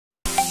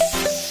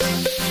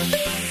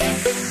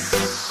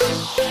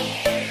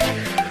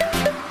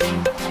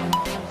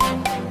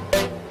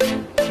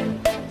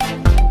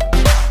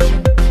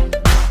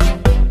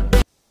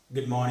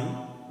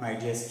My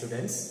dear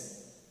students,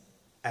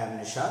 I am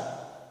NISHAD,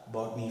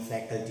 Botany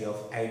faculty of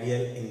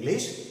Ideal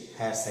English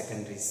Higher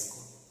Secondary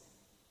School.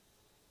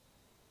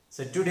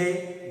 So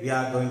today we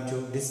are going to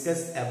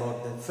discuss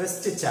about the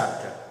first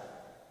chapter,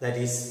 that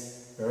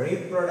is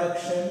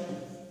reproduction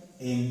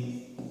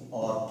in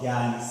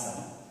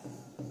organism.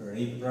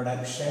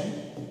 Reproduction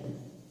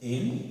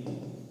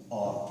in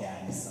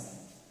organism.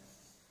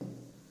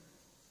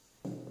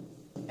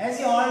 As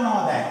you all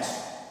know that,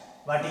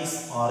 what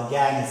is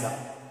organism?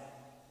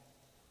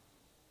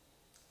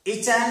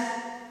 Each and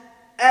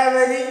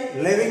every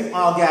living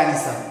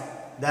organism,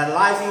 their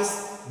life is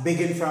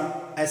begin from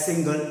a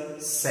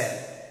single cell.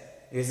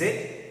 Is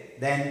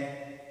it?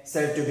 Then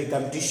cell to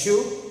become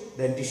tissue,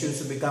 then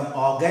tissues to become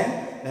organ,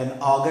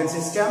 then organ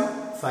system,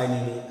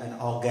 finally an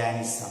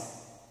organism.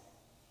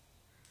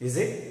 Is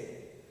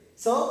it?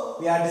 So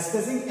we are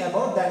discussing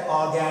about that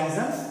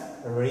organism's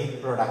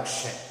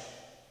reproduction.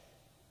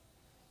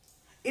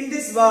 In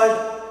this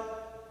world,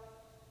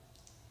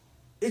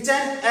 each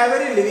and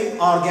every living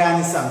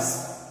organisms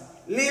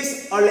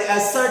lives only a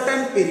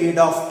certain period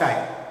of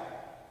time.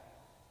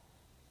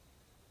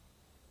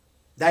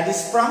 That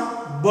is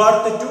from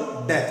birth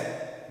to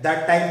death.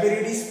 That time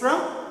period is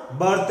from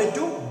birth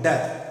to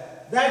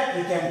death. That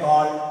we can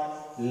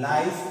call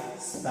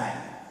lifespan.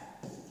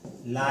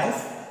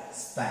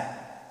 Lifespan.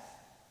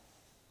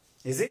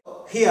 Is it?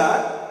 Here,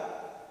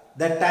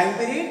 the time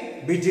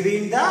period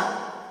between the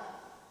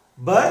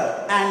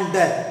birth and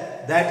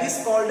death, that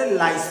is called a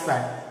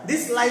lifespan.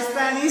 This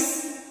lifespan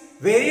is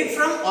varied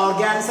from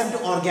organism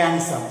to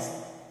organisms.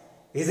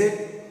 Is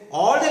it?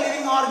 All the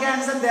living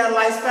organisms, their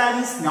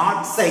lifespan is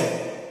not same.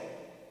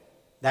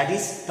 That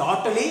is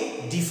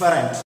totally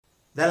different.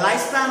 The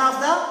lifespan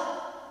of the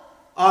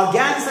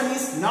organism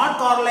is not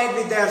correlated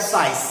with their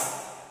size.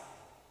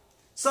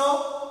 So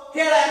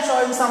here I am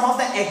showing some of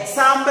the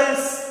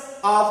examples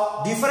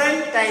of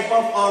different type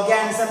of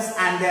organisms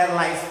and their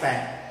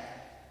lifespan.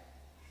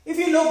 If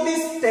you look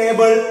this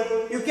table,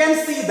 you can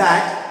see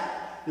that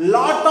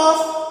lot of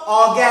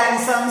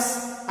organisms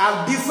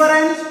have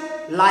different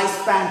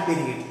lifespan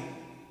period.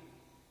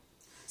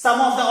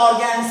 Some of the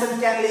organisms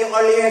can live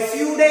only a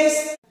few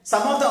days.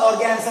 Some of the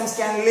organisms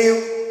can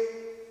live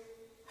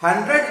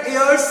 100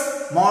 years,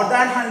 more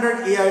than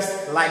 100 years,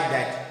 like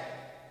that.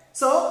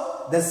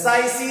 So the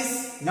size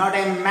is not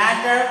a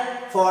matter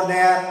for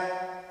their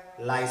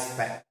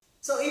lifespan.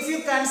 So if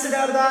you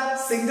consider the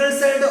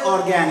single-celled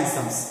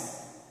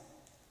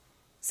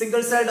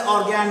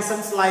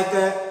organisms like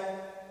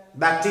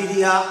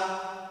bacteria,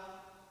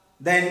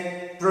 then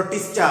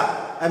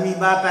protista,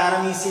 amoeba,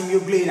 paramecium,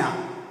 euglena,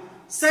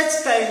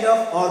 such kind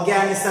of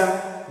organism,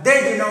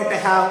 they do not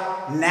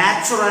have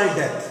natural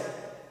death.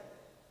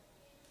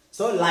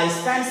 So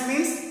lifespan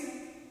means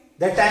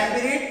the time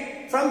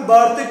period from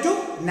birth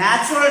to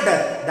natural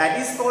death, that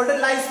is called a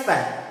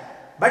lifespan.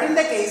 But in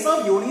the case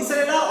of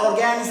unicellular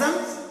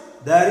organisms,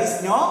 there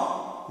is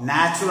no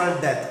natural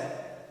death.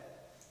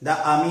 The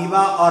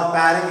amoeba or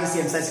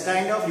paramecium, such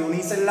kind of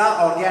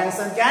unicellular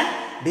organism can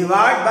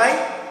divide by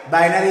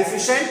binary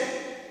fission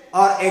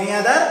or any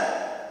other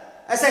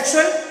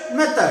asexual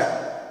method.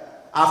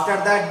 After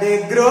that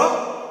they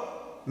grow,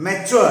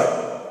 mature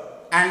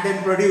and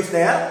then produce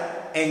their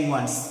young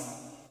ones.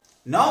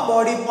 No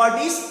body part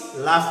is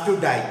left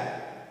to die,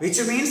 which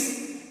means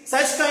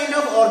such kind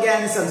of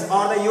organisms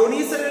or the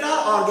unicellular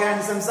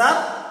organisms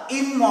are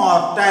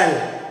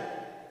immortal.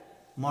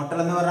 Mortal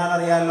എന്ന് പറഞ്ഞാൽ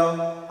അറിയാലോ,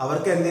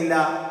 അവർക്ക് എന്തില്ല,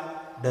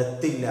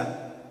 death ഇല്ല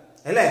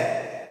അല്ലേ?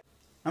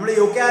 നമ്മൾ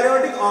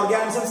eukaryotic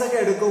organisms ഒക്കെ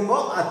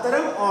എടുക്കുമ്പോൾ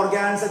അത്തരം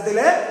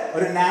ഓർഗാനിസത്തില്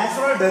ഒരു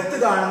നാച്ചുറൽ ഡെത്ത്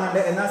കാണുന്നുണ്ട്,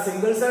 എന്നാൽ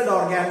സിംഗിൾ സെൽഡ്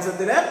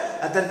ഓർഗാനിസത്തില്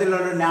അത്തരത്തിലുള്ള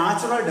ഒരു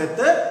നാച്ചുറൽ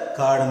ഡെത്ത്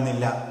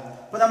കാണുന്നില്ല.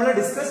 അപ്പൊ നമ്മൾ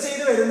ഡിസ്കസ്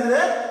ചെയ്ത്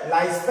വരുന്നത്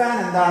ലൈഫ് സ്പാൻ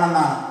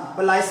എന്താണെന്നാണ്.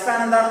 അപ്പൊ ലൈഫ്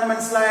സ്പാൻ എന്താണെന്ന്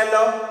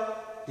മനസ്സിലായല്ലോ.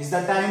 Is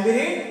the time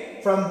period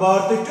from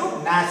birth to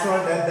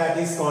natural death, that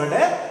is called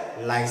A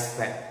life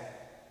span.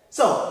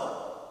 So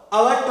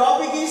our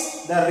topic is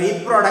the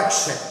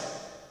reproduction.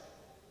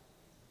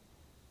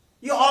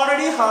 You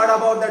already heard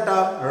about the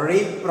term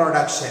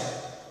reproduction.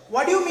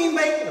 What do you mean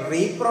by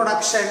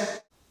reproduction?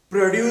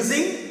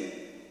 Producing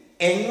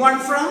young one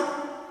from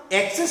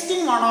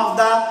existing one of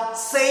the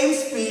same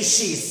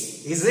species.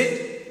 Is it?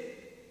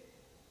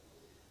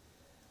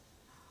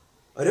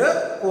 ഒരു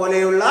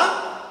പോലെയുള്ള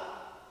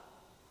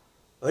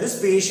ഒരു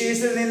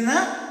സ്പീഷീസിൽ നിന്ന്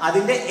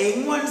അതിന്റെ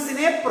young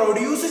വൺസിനെ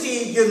produce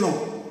ചെയ്യിക്കുന്നു.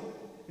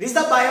 It is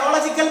the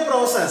biological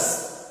process.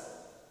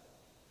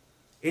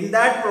 In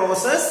that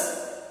process,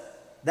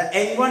 the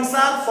young ones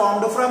are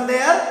formed from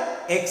their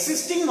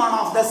existing one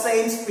of the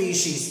same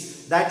species.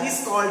 That is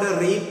called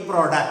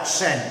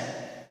reproduction.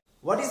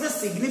 What is the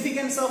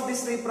significance of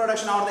this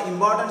reproduction or the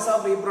importance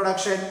of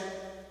reproduction?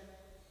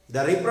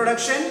 The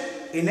reproduction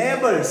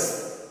enables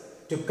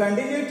to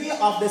continuity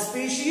of the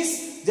species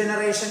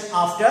generation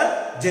after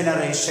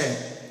generation.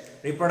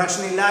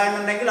 Reproduction illa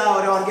ennundengil aa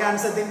oru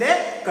organismത്തിന്റെ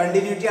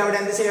continuity avade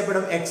endu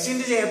cheyappedum,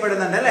 extinct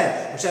cheyappedununde alle.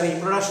 പക്ഷെ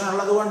reproduction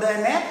ഉള്ളതുകൊണ്ട്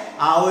തന്നെ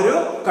ആ ഒരു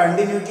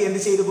continuity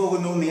എന്ത് ചെയ്തു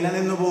പോകുന്നു,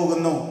 നിലനിന്നു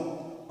പോകുന്നു.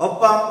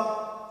 ഒപ്പം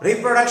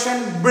reproduction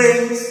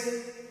brings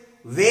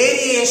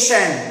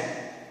variation.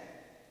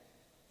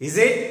 Is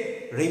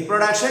it?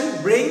 Reproduction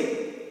bring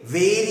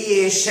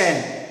variation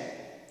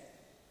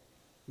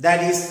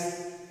that is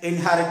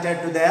inherited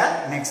to their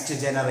next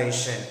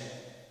generation.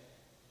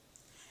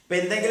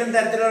 എന്തെങ്കിലും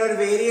തരത്തിലുള്ള ഒരു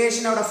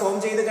വേരിയേഷൻ അവിടെ ഫോം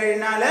ചെയ്ത്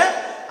കഴിഞ്ഞാൽ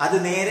അത്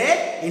നേരെ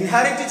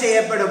ഇൻഹെറിറ്റ്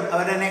ചെയ്യപ്പെടും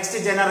അവരുടെ next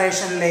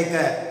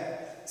ജനറേഷനിലേക്ക്.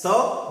 So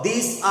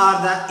these are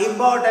the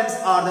importance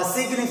or the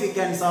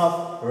significance of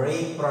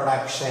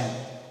reproduction.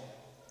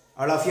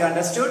 All of you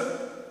understood?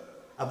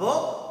 അപ്പോൾ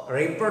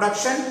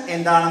reproduction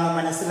എന്താണെന്ന്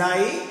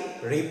മനസ്സിലായി,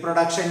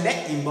 reproductionന്റെ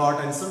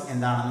ഇമ്പോർട്ടൻസും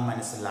എന്താണെന്ന്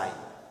മനസ്സിലായി.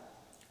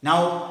 Now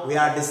we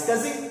are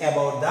discussing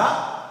about the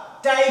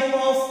type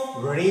of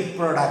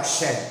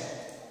reproduction.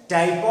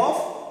 Type of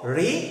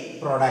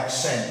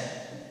reproduction.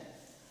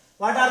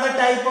 What are the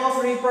type of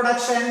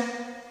reproduction?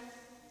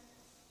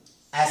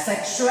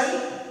 Asexual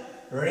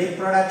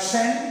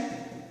reproduction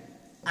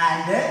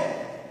and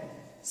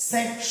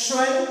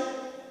sexual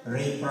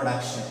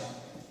reproduction.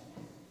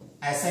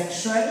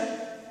 Asexual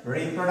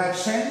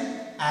reproduction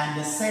and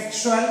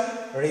sexual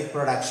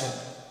reproduction.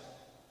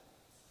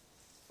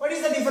 What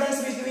is the difference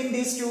between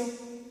these two?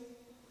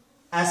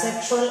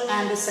 Asexual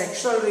and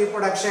sexual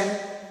reproduction.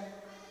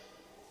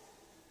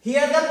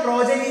 Here the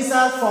progenies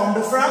are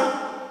formed from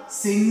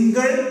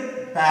single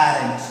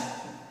parent.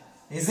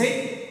 Is it?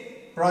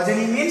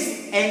 Progeny means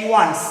young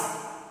ones.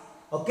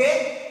 Okay?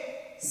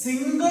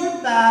 Single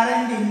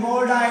parent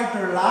involved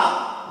ആയിട്ടുള്ള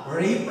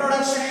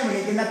reproduction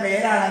വിളിക്കുന്ന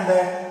പേരാണ്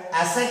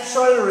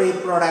asexual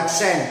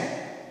reproduction,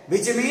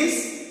 which means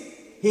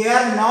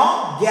here no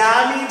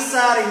gametes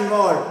are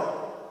involved.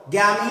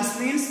 Gametes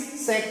means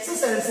sex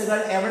cells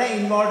എവിടെ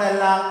involved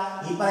അല്ല,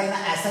 ഈ പറയുന്ന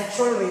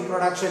asexual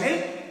reproduction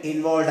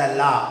involved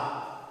അല്ല.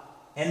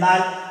 എന്നാൽ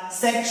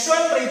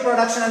sexual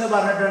reproduction എന്ന്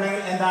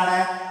പറഞ്ഞിട്ടുണ്ടെങ്കിൽ എന്താണ്?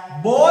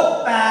 Both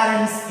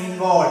parents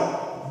involve.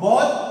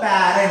 Both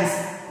parents,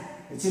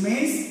 which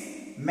means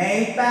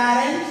male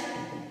parent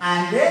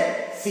and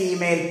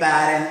female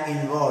parent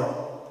involved,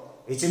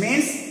 which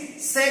means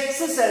sex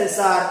cells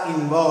are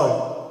involved.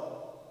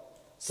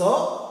 So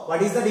what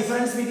is the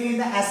difference between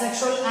the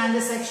asexual and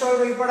the sexual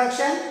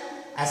reproduction?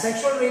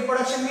 Asexual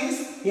reproduction means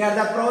here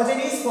the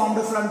progeny is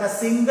formed from the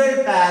single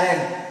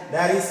parent.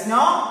 There is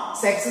no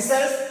sex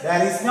cells,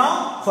 there is no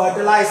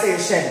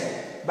fertilization.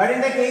 But in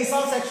the case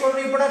of sexual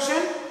reproduction,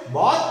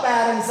 both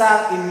parents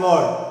are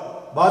involved.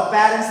 Both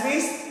parents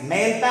means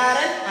male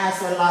parent as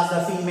well as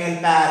the female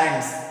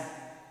parents.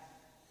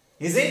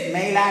 Is it?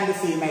 Male and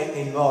female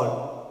involved.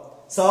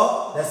 So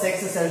the sex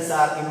cells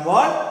are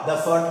involved, the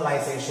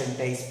fertilization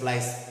takes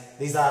place.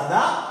 These are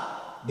the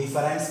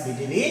difference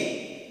between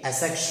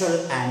asexual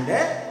and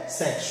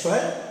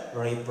sexual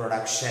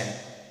reproduction.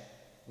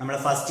 നമ്മൾ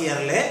first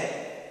ഇയറിൽ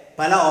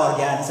പല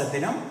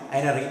ഓർഗാനിസത്തിനും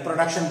അതിന്റെ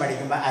reproduction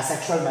പഠിക്കുമ്പോൾ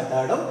asexual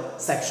മെത്തേഡും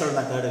sexual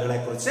മെത്തേഡുകളെ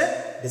കുറിച്ച്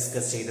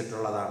discuss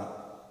ചെയ്തിട്ടുള്ളതാണ്.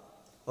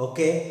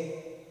 Okay,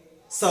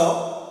 so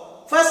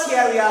first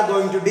here we are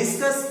going to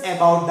discuss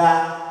about the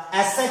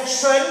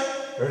asexual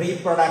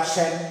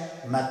reproduction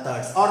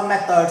methods or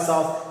methods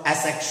of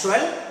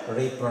asexual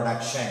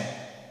reproduction.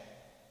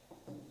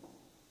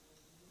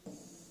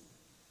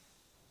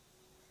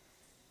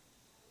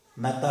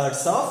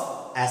 Methods of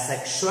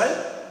asexual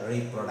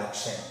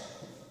reproduction.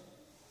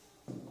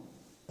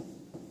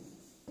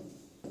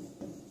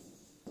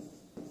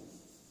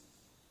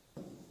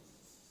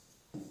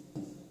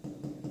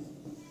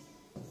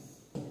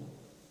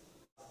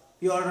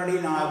 You already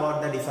know about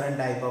the different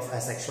type of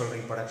asexual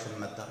reproduction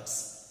methods.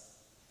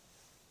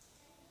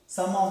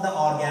 Some of the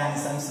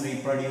organisms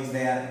reproduce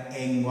their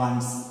young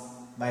ones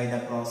by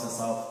the process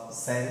of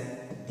cell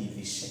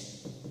division.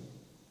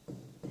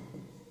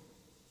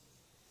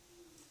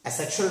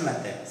 Asexual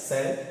method,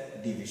 cell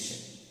division.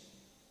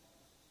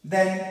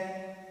 Then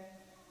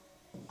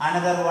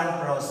another one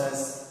process,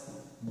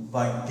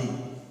 budding.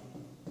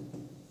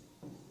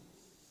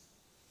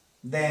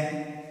 Then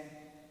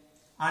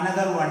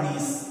another one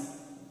is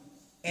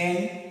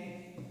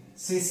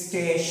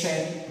encystation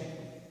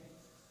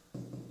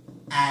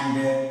and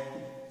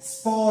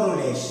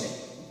sporulation.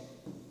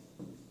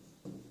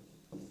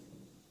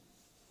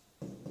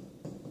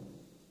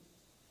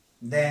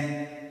 Then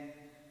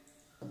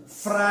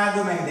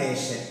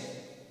fragmentation.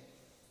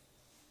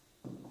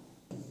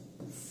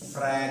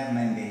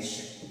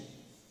 Fragmentation.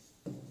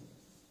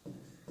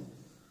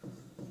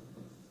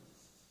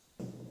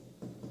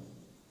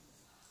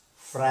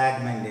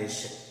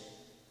 Fragmentation.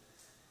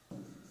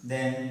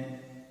 Then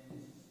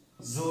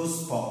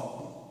zoospore.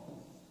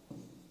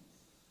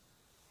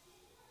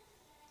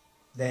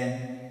 Then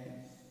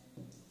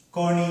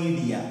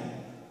conidia.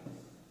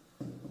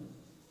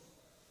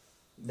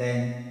 Then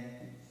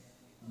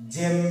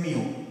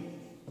gemmule.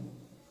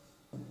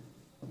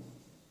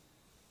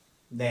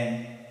 Then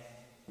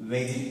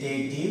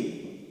vegetative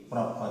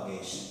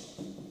propagation.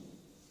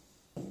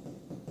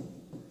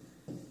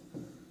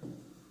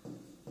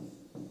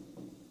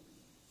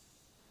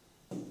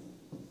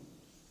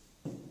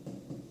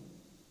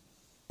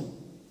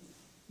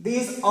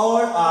 These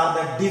all are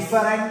the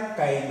different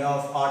kind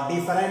of or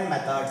different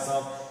methods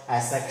of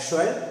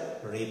asexual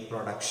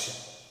reproduction.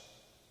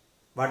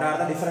 What are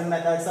the different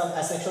methods of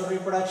asexual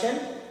reproduction?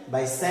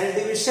 By cell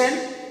division,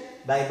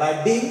 by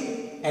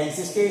budding,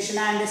 encystation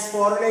and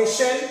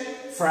sporulation,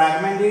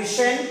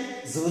 fragmentation,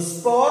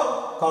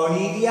 zoospore,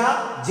 conidia,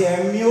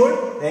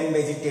 germule, then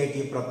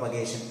vegetative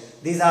propagation.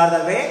 These are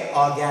the way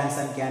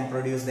organism can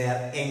produce their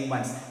young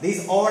ones.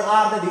 These all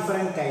are the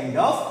different kind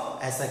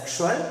of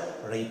asexual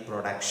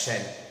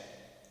reproduction.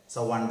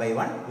 So one by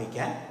one we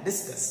can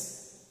discuss.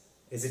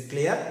 Is it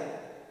clear?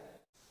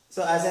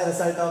 So as a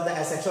result of the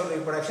asexual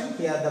reproduction,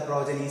 here the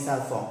progenies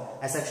are formed.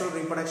 Asexual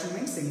reproduction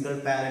means single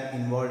parent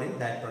involved in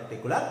that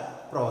particular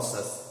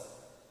process.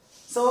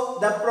 So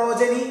the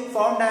progeny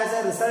formed as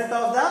a result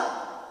of the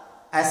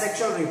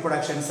asexual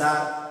reproductions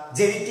are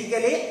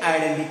genetically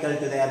identical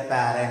to their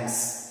parents.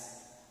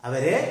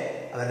 Our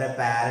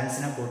parents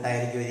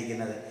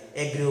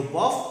a group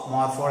of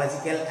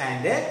morphological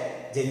and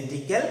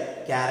genetical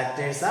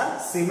characters are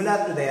similar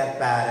to their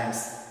parents.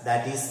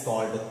 That is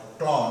called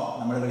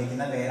clone.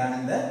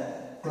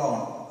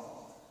 Clone.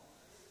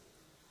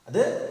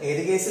 That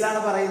is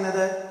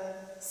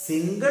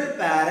single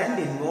parent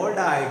involved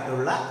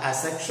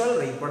asexual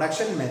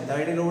reproduction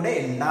method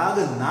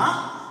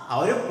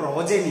our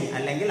progeny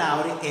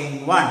our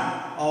young one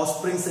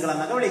offsprings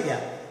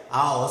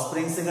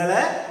offsprings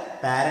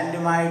parent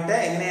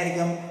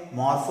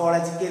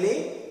morphologically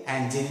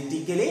and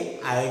genetically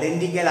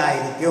identical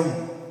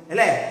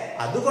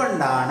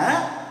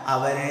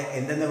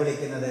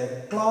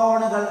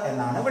ക്ലോണുകൾ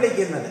എന്നാണ്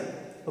വിളിക്കുന്നത്.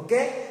 Okay,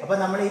 അപ്പൊ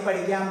നമ്മൾ ഈ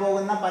പഠിക്കാൻ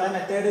പോകുന്ന പല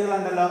മെത്തേഡുകൾ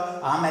ഉണ്ടല്ലോ,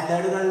 ആ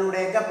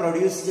മെത്തേഡുകളിലൂടെയൊക്കെ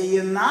പ്രൊഡ്യൂസ്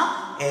ചെയ്യുന്ന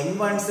യങ്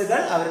വൺസുകൾ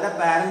അവരുടെ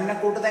പാരന്റിനെ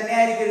കൂട്ട് തന്നെ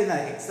ആയിരിക്കും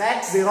എഴുതുന്നത്.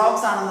 എക്സാക്ട്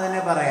സിറോക്സ് ആണെന്ന്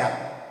തന്നെ പറയാം.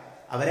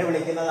 അവരെ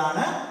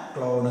വിളിക്കുന്നതാണ്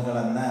ക്ലോണുകൾ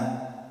എന്ന്.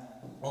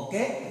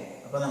 ഓക്കെ,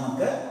 അപ്പൊ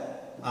നമുക്ക്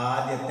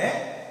ആദ്യത്തെ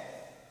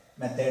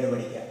മെത്തേഡ്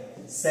പഠിക്കാം.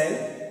 Cell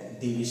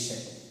division.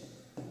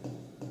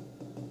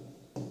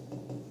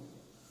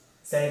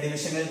 സെൽ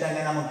ഡിവിഷനിൽ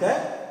തന്നെ നമുക്ക്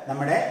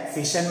നമ്മുടെ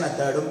ഫിഷൻ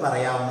മെത്തേഡും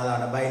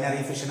പറയാവുന്നതാണ്.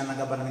 ബൈനറി ഫിഷൻ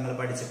എന്നൊക്കെ പറഞ്ഞ് നിങ്ങൾ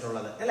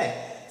പഠിച്ചിട്ടുള്ളത് അല്ലെ.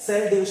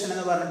 സെൽ ഡിവിഷൻ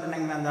എന്ന്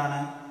പറഞ്ഞിട്ടുണ്ടെങ്കിൽ എന്താണ്?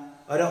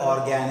 ഒരു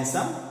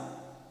ഓർഗാനിസം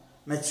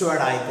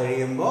മെച്ചുവേർഡ് ആയി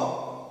കഴിയുമ്പോൾ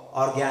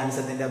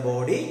ഓർഗാനിസത്തിന്റെ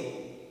ബോഡി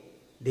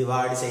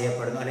ഡിവൈഡ്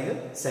ചെയ്യപ്പെടുന്നു, അല്ലെങ്കിൽ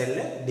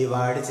സെല്ല്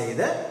ഡിവൈഡ്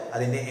ചെയ്ത്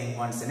അതിന്റെ യങ്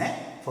വൺസിനെ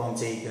ഫോം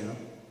ചെയ്യിക്കുന്നു.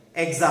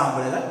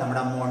 എക്സാമ്പിളുകൾ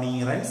നമ്മുടെ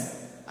മൊണീറൻസ്,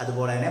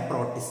 അതുപോലെ തന്നെ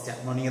പ്രോട്ടിസ്റ്റ.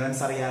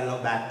 മൊണീറൻസ് അറിയാമല്ലോ,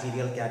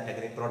 ബാക്ടീരിയൽ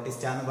കാറ്റഗറി.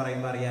 പ്രോട്ടിസ്റ്റ എന്ന്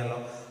പറയുമ്പോൾ അറിയാമല്ലോ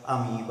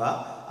അമീബ,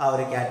 ആ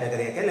ഒരു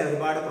കാറ്റഗറി ഒക്കെ അല്ലെ.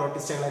 ഒരുപാട്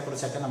പ്രോട്ടിസ്റ്റകളെ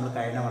കുറിച്ചൊക്കെ നമ്മൾ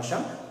കഴിഞ്ഞ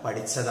വർഷം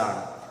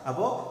പഠിച്ചതാണ്.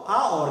 അപ്പോൾ ആ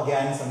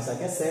ഓർഗാനിസംസ്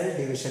ഒക്കെ സെൽ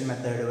ഡിവിഷൻ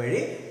മെത്തേഡ്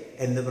വഴി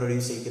എന്ത്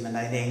പ്രൊഡ്യൂസ് ചെയ്യിക്കുന്നുണ്ട്?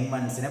 അതിന്റെ യങ്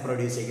വൺസിനെ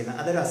പ്രൊഡ്യൂസ് ചെയ്യുന്നത്.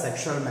 അതൊരു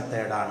അസെക്ഷുവൽ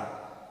മെത്തേഡാണ്.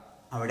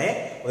 അവിടെ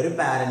ഒരു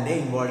parent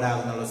involve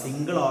ആകുന്നുള്ള,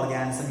 single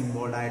organism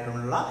involve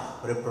ആയിട്ടുള്ള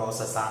ഒരു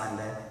പ്രോസസ്സാണ്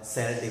എന്ത്?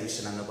 സെൽ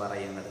ഡിവിഷൻ എന്ന്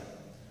പറയുന്നത്.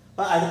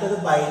 അപ്പൊ അടുത്തത്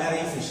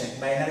binary fission.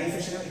 Binary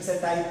fission it's A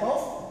type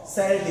of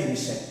cell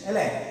division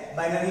അല്ലെ.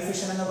 ബൈനറി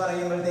ഫിഷൻ എന്ന്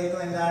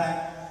പറയുമ്പോഴത്തേക്കും എന്താണ്?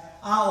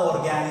 ആ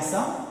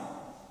ഓർഗാനിസം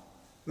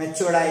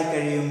മെച്ചുവേർഡ് ആയി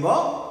കഴിയുമ്പോൾ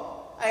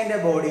അതിന്റെ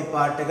ബോഡി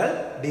പാർട്ടുകൾ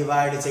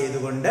ഡിവൈഡ്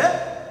ചെയ്തുകൊണ്ട്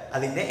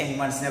അതിന്റെ യങ്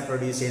വൺസിനെ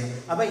പ്രൊഡ്യൂസ് ചെയ്യുന്നു.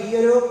 അപ്പൊ ഈ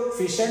ഒരു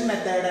ഫിഷൻ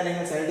മെത്തേഡ്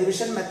അല്ലെങ്കിൽ സെൽ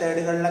ഡിവിഷൻ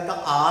മെത്തേഡുകളിലൊക്കെ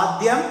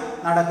ആദ്യം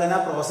നടക്കുന്ന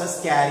പ്രോസസ്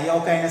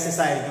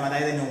കാരിയോകൈനസിസ് ആയിരിക്കും.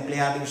 അതായത്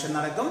ന്യൂക്ലിയർ ഡിവിഷൻ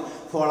നടക്കും,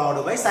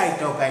 followed by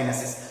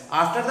cytokinesis.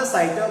 After the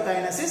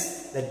cytokinesis,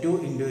 the two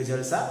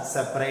individuals are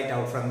separate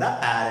out from the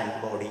parent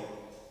body.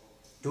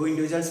 Two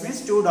individuals means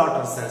two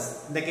daughter cells.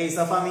 In the case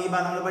of amoeba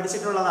നമ്മൾ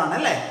പഠിച്ചിട്ടുള്ളതാണ്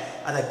അല്ലേ.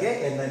 അതൊക്കെ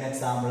എന്തിന്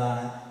example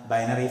ആണ്?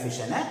 Binary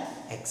fission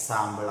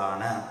example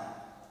ആണ്.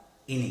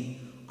 ഇനി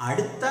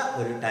അടുത്ത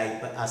ഒരു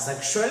type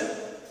asexual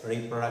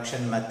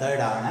reproduction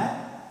method ആണ്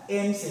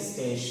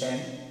encystation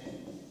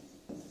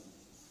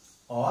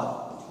or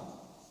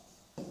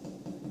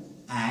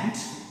and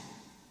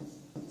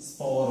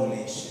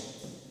sporulation.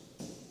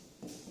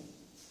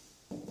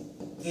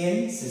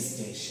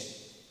 Encystation.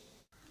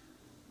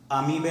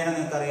 അമീബേനെ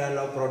നിങ്ങൾക്ക്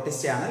അറിയാമല്ലോ,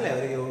 പ്രോട്ടിസ്റ്റയാണ് അല്ലെ.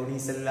 ഒരു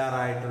യൂണിസെല്ലുലാർ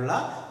ആയിട്ടുള്ള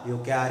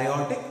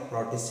യൂക്കാരിയോട്ടിക്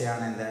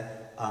പ്രോട്ടിസ്റ്റയാണ് എന്ത്?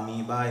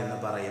 അമീബ എന്ന്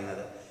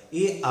പറയുന്നത്.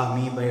 ഈ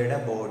അമീബയുടെ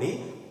ബോഡി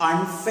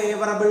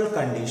അൺഫേവറബിൾ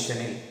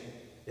കണ്ടീഷനിൽ,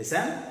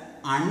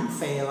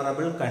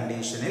 അൺഫേവറബിൾ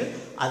കണ്ടീഷനിൽ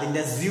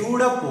അതിന്റെ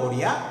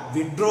സ്യൂഡോപോഡിയ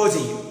വിഡ്രോ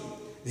ചെയ്യും.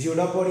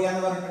 സ്യൂഡോപോഡിയ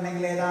എന്ന്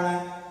പറഞ്ഞിട്ടുണ്ടെങ്കിൽ ഏതാണ്?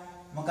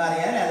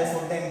 നമുക്കറിയാം, അത്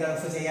ഫുഡ്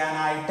എൻഗൾഫ്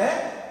ചെയ്യാനായിട്ട്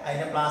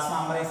അതിന്റെ പ്ലാസ്മ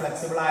മെമ്പറൈൻ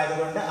ഫ്ലെക്സിബിൾ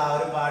ആയതുകൊണ്ട് ആ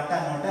ഒരു പാർട്ട്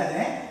അങ്ങോട്ട്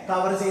അതിനെ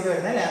കവർ ചെയ്ത്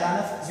വരുന്നത് അല്ലെ. അതാണ്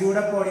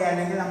സ്യൂഡോപോഡിയ.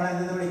 അല്ലെങ്കിൽ നമ്മൾ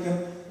എന്തെന്ന് വിളിക്കും?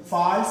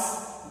 ഫാൾസ്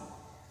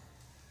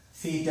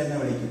ഫീറ്റ് എന്ന്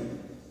വിളിക്കും.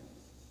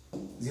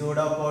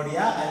 സ്യൂഡോപോഡിയ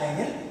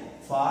അല്ലെങ്കിൽ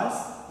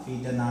ഫാൾസ്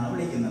ഫീറ്റ് എന്നാണ്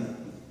വിളിക്കുന്നത്.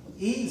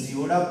 ഈ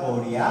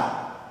സ്യൂഡോപോഡിയ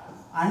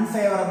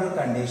അൺഫേവറബിൾ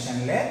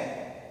കണ്ടീഷനിൽ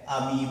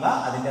അമീബ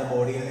അതിന്റെ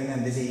ബോഡിയിൽ നിന്ന്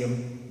എന്ത് ചെയ്യും?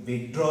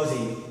 വിഡ്രോ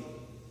ചെയ്യും.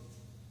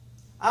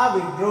 ആ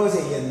വിഡ്രോ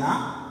ചെയ്യുന്ന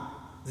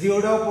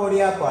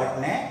സ്യൂഡോപോഡിയ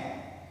പാർട്ടിനെ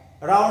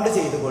റൗണ്ട്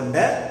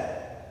ചെയ്തുകൊണ്ട്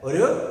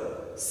ഒരു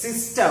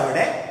സിസ്റ്റ്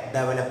അവിടെ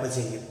ഡെവലപ്പ്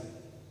ചെയ്യും.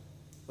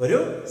 ഒരു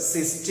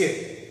സിസ്റ്റ്,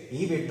 ഈ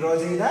വിഡ്രോ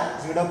ചെയ്ത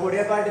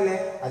സ്യൂഡോപോഡിയ പാർട്ടിലെ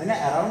അതിനെ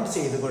അറൗണ്ട്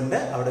ചെയ്തുകൊണ്ട്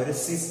അവിടെ ഒരു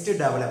സിസ്റ്റ്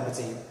ഡെവലപ്പ്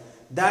ചെയ്യും.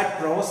 That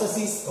process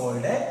is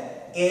called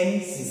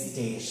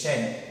encystation.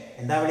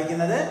 എന്താ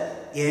വിളിക്കുന്നത്?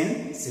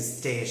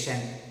 Encystation.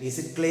 Is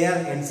it clear?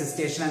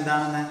 Encystation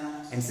എന്താണെന്ന്?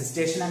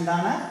 എൻസിസ്റ്റേഷൻ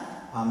എന്താണ്?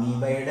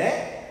 അമീബയുടെ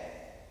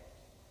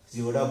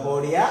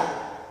സ്യൂഡോപോഡിയ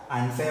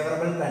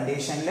അൺഫേവറബിൾ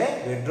കണ്ടീഷനിൽ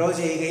വിഡ്രോ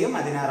ചെയ്യുകയും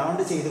അതിനെ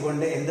അറൗണ്ട്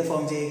ചെയ്തുകൊണ്ട് എന്ത്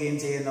ഫോം ചെയ്യുകയും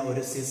ചെയ്യുന്ന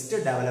ഒരു സിസ്റ്റ്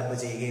ഡെവലപ്പ്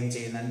ചെയ്യുകയും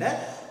ചെയ്യുന്നുണ്ട്.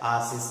 ആ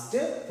സിസ്റ്റ്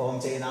ഫോം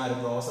ചെയ്യുന്ന ആ ഒരു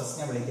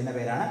പ്രോസസ്സിനെ വിളിക്കുന്ന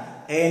പേരാണ്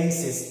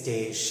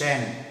എൻസിസ്റ്റേഷൻ.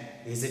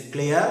 Is it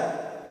clear?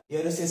 ഈ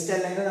ഒരു സിസ്റ്റ്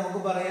അല്ലെങ്കിൽ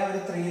നമുക്ക് പറയാം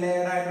ഒരു 3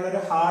 ലെയർ ആയിട്ടുള്ള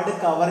ഒരു ഹാർഡ്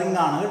കവറിംഗ്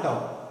ആണ് കേട്ടോ.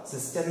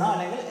 സിസ്റ്റ് എന്നോ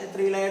അല്ലെങ്കിൽ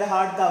 3 ലെയർഡ്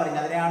ഹാർഡ് കവറിംഗ്,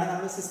 അതിനെയാണ്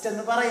നമ്മൾ സിസ്റ്റ്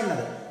എന്ന്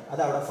പറയുന്നത്.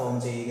 അത് അവിടെ ഫോം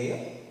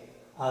ചെയ്യുകയും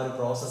ആ ഒരു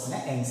പ്രോസസ്സിനെ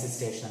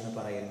എൻസിസ്റ്റേഷൻ എന്ന്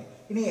പറയുന്നു.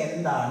 ഇനി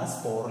എന്താണ്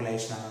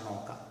സ്പോറിലേഷൻ എന്ന്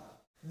നോക്കാം.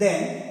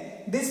 Then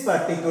this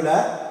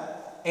particular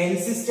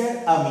encysted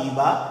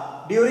amoeba,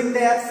 during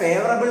their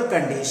favorable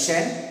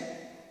condition,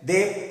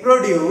 they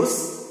produce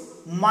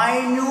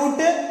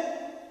minute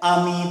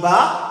amoeba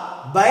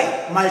by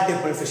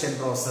multiple fission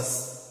process.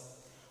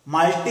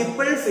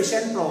 Multiple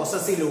fission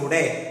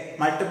processയിലൂടെ,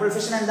 multiple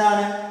fission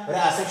എന്താണ്? ഒരു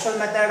അസെക്ഷൽ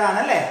മെത്തേഡ്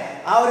ആണല്ലേ.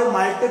 ആ ഒരു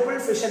മൾട്ടിപ്പിൾ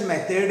ഫിഷൻ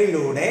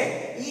മെത്തേഡിലൂടെ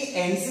ഈ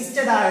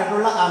എൻസിസ്റ്റഡ്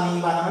ആയിട്ടുള്ള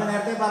അമീബ, നമ്മൾ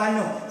നേരത്തെ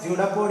പറഞ്ഞു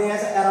സ്യൂഡോപോഡിയ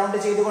അറൗണ്ട്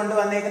ചെയ്തുകൊണ്ട്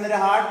വന്നേക്കുന്ന ഒരു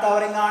ഹാർഡ്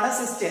കവറിംഗ് ആണ്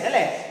സിസ്റ്റ്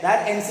അല്ലെ.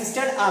 ദാറ്റ്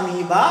എൻസിസ്റ്റഡ്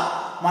അമീബ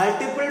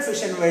മൾട്ടിപ്പിൾ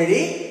ഫിഷൻ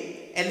വഴി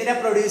എന്തിനെ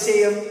പ്രൊഡ്യൂസ്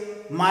ചെയ്യും?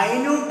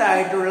 മൈന്യൂട്ട്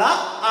ആയിട്ടുള്ള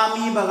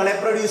അമീബകളെ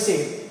പ്രൊഡ്യൂസ്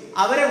ചെയ്യും.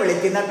 അവരെ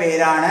വിളിക്കുന്ന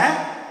പേരാണ്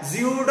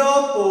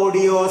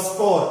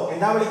സ്യൂഡോപോഡിയോസ്പോർ.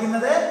 എന്താ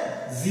വിളിക്കുന്നത്?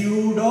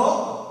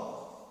 സ്യൂഡോപോഡിയോസ്പോർ.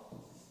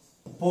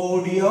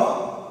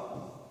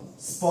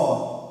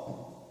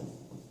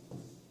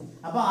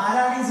 അപ്പൊ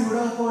ആരാണ് ഈ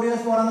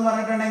സ്യൂഡോപോഡിയോസ്പോർ എന്ന്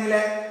പറഞ്ഞിട്ടുണ്ടെങ്കിൽ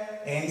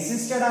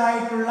എൻസിസ്റ്റഡ്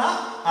ആയിട്ടുള്ള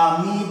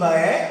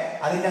അമീബയെ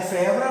അതിന്റെ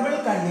ഫേവറബിൾ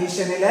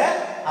കണ്ടീഷനില്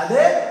അത്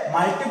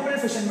മൾട്ടിപ്പിൾ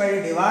ഫിഷൻ വഴി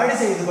ഡിവൈഡ്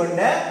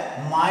ചെയ്തുകൊണ്ട്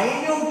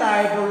മൈന്യൂട്ട്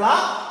ആയിട്ടുള്ള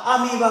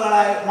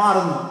അമീബകളായി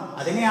മാറുന്നു.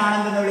 അതിനെയാണ്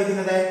എന്തെന്ന്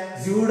വിളിക്കുന്നത്?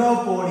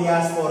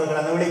 സ്യൂഡോപോഡിയോസ്പോറുകൾ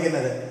എന്ന്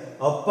വിളിക്കുന്നത്.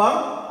 ഒപ്പം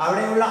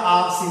അവിടെയുള്ള ആ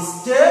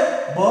സിസ്റ്റ്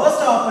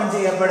ബേസ്റ്റ് ഓപ്പൺ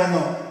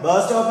ചെയ്യപ്പെടുന്നു.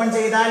 ബേസ്റ്റ് ഓപ്പൺ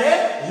ചെയ്താൽ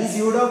ഈ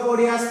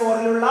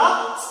സ്യൂഡോപോഡിയോസ്പോറിലുള്ള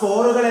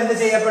സ്പോറുകൾ എന്ത്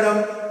ചെയ്യപ്പെടും?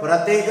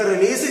 പുറത്തേക്ക്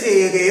റിലീസ്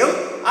ചെയ്യുകയും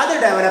അത്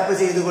ഡെവലപ്പ്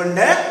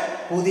ചെയ്തുകൊണ്ട്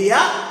പുതിയ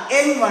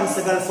യങ്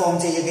വൺസുകൾ ഫോം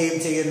ചെയ്യുകയും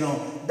ചെയ്യുന്നു.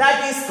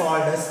 That is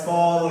called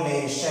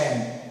sporulation.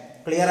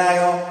 Clear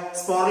ആയോ?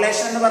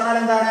 സ്പോറുലേഷൻ എന്ന് പറഞ്ഞാൽ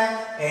എന്താണ്?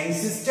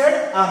 എൻസിസ്റ്റഡ്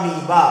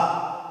അമീബ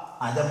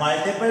അത്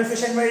മൾട്ടിപ്പിൾ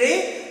ഫിഷൻ വഴി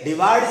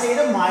ഡിവൈഡ്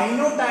ചെയ്ത്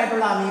മൈന്യൂട്ട്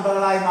ആയിട്ടുള്ള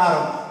അമീബകളായി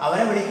മാറും.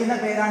 അവരെ വിളിക്കുന്ന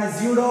പേരാണ്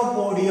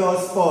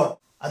സ്യൂഡോപോഡിയോസ്പോർ.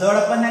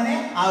 അതോടൊപ്പം തന്നെ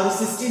ആ ഒരു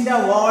സിസ്റ്റിന്റെ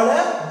വാള്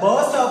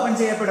ബേസ്റ്റ് ഓപ്പൺ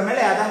ചെയ്യപ്പെടും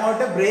അല്ലെ.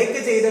 അതങ്ങോട്ട് ബ്രേക്ക്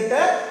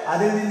ചെയ്തിട്ട്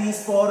അതിൽ നിന്ന് ഈ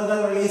സ്പോറുകൾ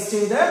റിലീസ്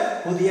ചെയ്ത്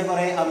പുതിയ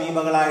കുറെ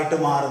അമീബകളായിട്ട്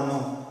മാറുന്നു.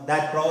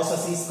 That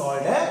process is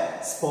called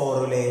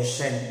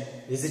sporulation.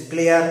 Is it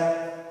clear?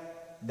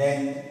 Then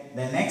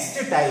the next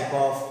type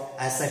of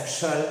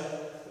asexual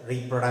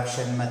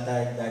reproduction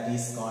method, that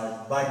is called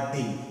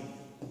budding.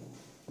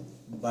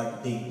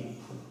 Budding.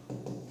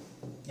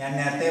 ഞാൻ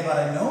നേരത്തെ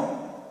പറഞ്ഞു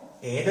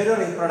ഏതൊരു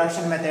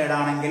റീപ്രൊഡക്ഷൻ മെത്തേഡ്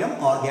ആണെങ്കിലും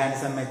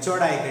ഓർഗാനിസം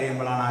മെച്ചൂർഡ് ആയി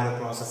കഴിയുമ്പോഴാണ് ആ ഒരു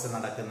പ്രോസസ്സ്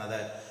നടക്കുന്നത്.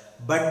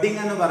 ബഡ്ഡിംഗ്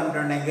എന്ന്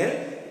പറഞ്ഞിട്ടുണ്ടെങ്കിൽ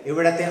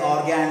ഇവിടത്തെ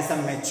ഓർഗാനിസം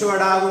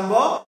മെച്ചൂർഡ്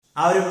ആകുമ്പോൾ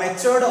ആ ഒരു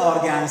മെച്ചൂർഡ്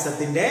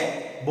ഓർഗാനിസത്തിന്റെ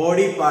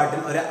ബോഡി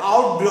പാർട്ടിൽ ഒരു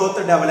ഔട്ട്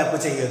ഗ്രോത്ത് ഡെവലപ്പ്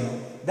ചെയ്യുന്നു.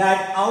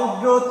 That out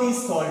growth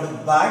is called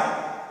bud.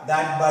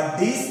 That bud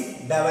is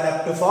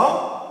developed for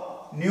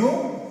new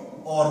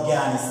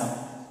organism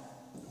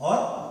or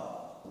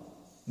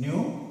new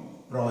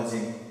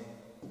progeny.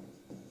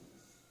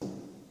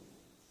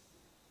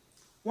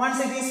 Once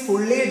it is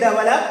fully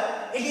developed,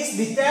 it is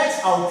detached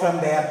out from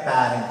their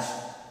parent.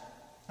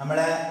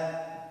 നമ്മള്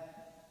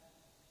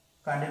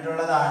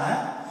കണ്ടിട്ടുള്ളതാണ്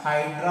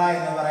hydra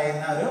എന്ന്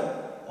പറയുന്ന ഒരു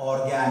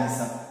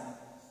organism.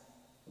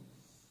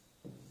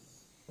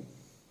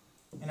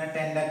 ഇങ്ങനെ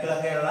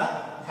ടെന്റക്കിളൊക്കെ ഉള്ള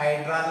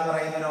hydra എന്ന്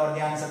പറയുന്ന ഒരു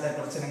ഓർഗാനിസത്തെ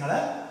കുറിച്ച് നിങ്ങൾ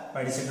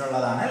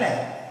പഠിച്ചിട്ടുള്ളതാണ് അല്ലെ.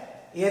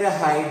 ഈ ഒരു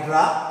ഹൈഡ്ര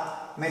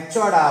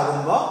മെച്ചോർഡ്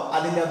ആകുമ്പോൾ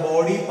അതിന്റെ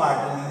ബോഡി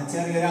പാർട്ടിൽ നിന്ന്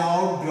ചെറിയൊരു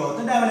ഔട്ട്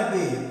ഗ്രോത്ത് ഡെവലപ്പ്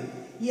ചെയ്യും.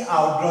 ഈ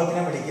ഔട്ട്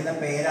ഗ്രോത്തിനെ വിളിക്കുന്ന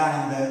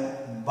പേരാണെന്ത്?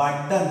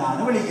 ബഡ്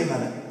എന്നാണ്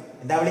വിളിക്കുന്നത്.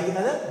 എന്താ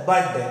വിളിക്കുന്നത്?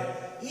 ബഡ്.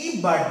 ഈ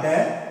ബഡ്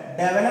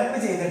ഡെവലപ്പ്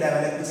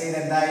ചെയ്ത്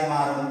എന്തായി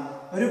മാറും?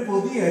 ഒരു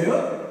പുതിയൊരു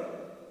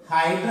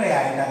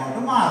ഹൈഡ്രയായിട്ട്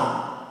അങ്ങോട്ട് മാറും.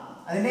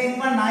 അതിന്റെ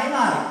ഇൻവണ്ണായി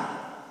മാറി.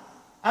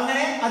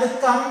 അങ്ങനെ അത്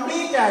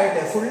കംപ്ലീറ്റ്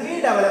ആയിട്ട് ഫുള്ളി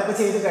ഡെവലപ്പ്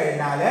ചെയ്ത്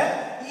കഴിഞ്ഞാൽ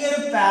ഈ ഒരു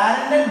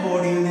പാരന്റൽ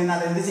ബോഡിയിൽ നിന്ന്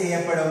അതെന്ത്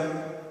ചെയ്യപ്പെടും?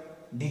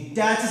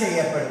 ഡിറ്റാച്ച്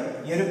ചെയ്യപ്പെടും.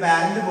 ഈ ഒരു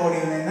പാരന്റ്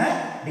ബോഡിയിൽ നിന്ന്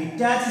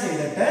ഡിറ്റാച്ച്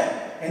ചെയ്തിട്ട്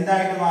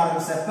എന്തായിട്ട് മാറും?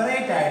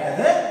 സെപ്പറേറ്റ് ആയിട്ട്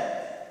അത്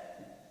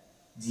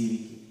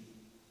ജീവിക്കും.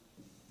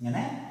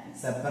 ഇങ്ങനെ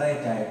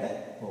സെപ്പറേറ്റ് ആയിട്ട്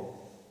പോകും.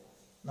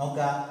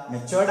 നോക്കുക,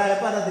 മെച്ചോർഡ്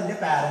ആയപ്പോൾ അത് അതിന്റെ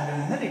പാരന്റിൽ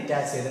നിന്ന്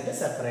ഡിറ്റാച്ച് ചെയ്തിട്ട്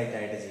സെപ്പറേറ്റ്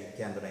ആയിട്ട്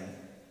ജീവിക്കാൻ തുടങ്ങി.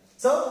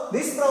 So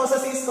this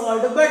process is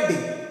called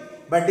budding.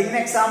 ബഡ്ഡിങ്ങിന്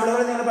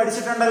എക്സാമ്പിളുകൾ നിങ്ങൾ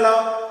പഠിച്ചിട്ടുണ്ടല്ലോ.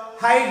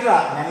 ഹൈഡ്ര,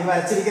 ഞാൻ ഈ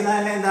വരച്ചിരിക്കുന്നത്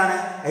തന്നെ എന്താണ്?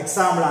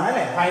 എക്സാമ്പിൾ ആണ്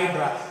അല്ലെ.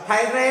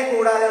 ഹൈഡ്രയെ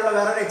കൂടാതെയുള്ള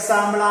വേറൊരു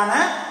എക്സാമ്പിൾ ആണ്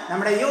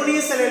നമ്മുടെ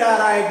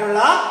യൂണിസെല്ലുലാർ ആയിട്ടുള്ള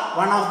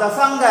one of the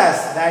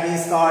fungus, that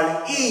is called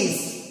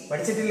east.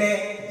 പഠിച്ചിട്ടില്ലേ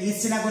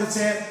ഈസ്റ്റിനെ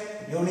കുറിച്ച്?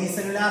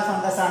 യൂണിസെല്ലുലാർ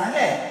ഫംഗസ് ആണ്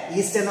അല്ലെ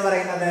ഈസ്റ്റ് എന്ന്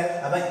പറയുന്നത്.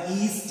 അപ്പൊ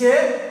ഈസ്റ്റ്,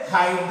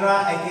 ഹൈഡ്ര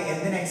ഒക്കെ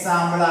എന്തിന്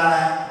എക്സാമ്പിൾ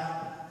ആണ്?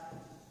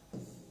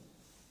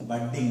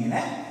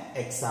 ബഡ്ഡിങ്ങിന്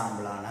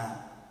എക്സാമ്പിൾ ആണ്.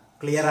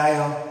 ക്ലിയർ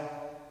ആയോ?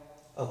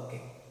 ഓക്കെ.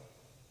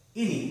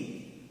 ഇനി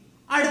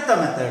അടുത്ത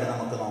മെത്തേഡ്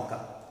നമുക്ക്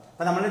നോക്കാം.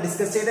 അപ്പൊ നമ്മൾ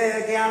ഡിസ്കസ് ചെയ്ത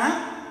ഏതൊക്കെയാണ്?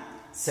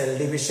 Cell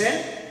division,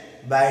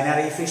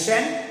 binary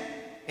fission,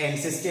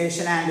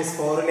 encystation and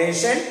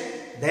sporulation,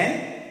 then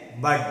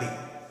budding.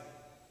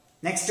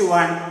 Next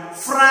one,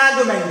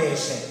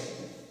 fragmentation.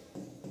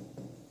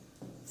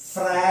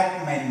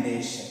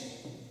 Fragmentation.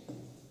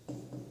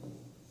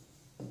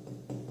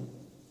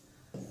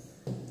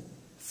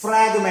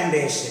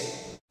 Fragmentation.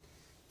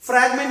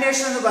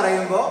 Fragmentation എന്ന്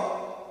പറയുമ്പോൾ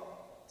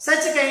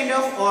such a kind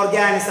of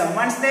organism,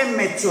 once they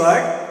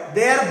matured,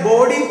 their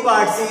body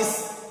parts is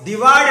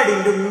divided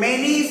into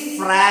many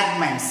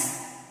fragments.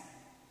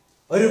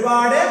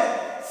 ഒരുപാട്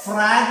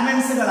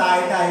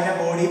ഫ്രാഗ്മെന്റ്സുകളായിട്ട് അതിന്റെ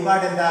body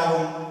part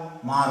എന്താകും?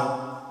 മാറും.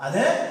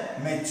 അത്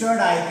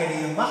matured ആയി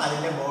കഴിയുമ്പോൾ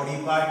അതിന്റെ ബോഡി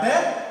പാർട്ട്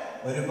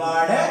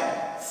ഒരുപാട്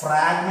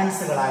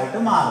ഫ്രാഗ്മെന്റ്സുകളായിട്ട്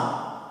മാറും.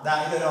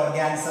 ഇതൊരു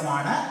ഓർഗാനിസം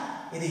ആണ്.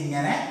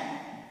 ഇതിങ്ങനെ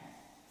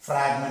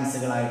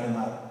ഫ്രാഗ്മെന്റ്സുകളായിട്ട്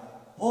മാറും.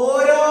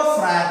 ഓരോ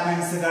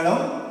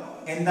ഫ്രാഗ്മെന്റ്സുകളും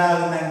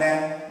എന്താകുന്നുണ്ട്?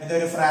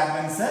 ഇതൊരു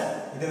ഫ്രാഗ്മെന്റ്സ്,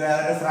 ഇത്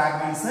വേറൊരു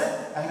ഫ്രാഗ്മെന്റ്സ്,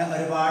 അങ്ങനെ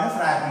ഒരുപാട്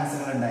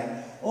ഫ്രാഗ്മെന്റ്സുകൾ ഉണ്ടായി.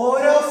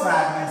 ഓരോ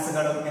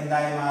ഫ്രാഗ്മെന്റ്സുകളും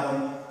എന്തായി മാറും?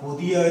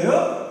 പുതിയൊരു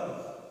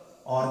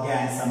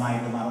ഓർഗാനിസം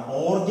ആയിട്ട് മാറും.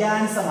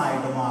 ഓർഗാനിസം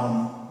ആയിട്ട്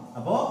മാറുന്നു.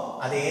 അപ്പോ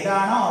അത്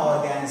ഏതാണോ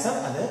ഓർഗാനിസം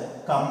അത്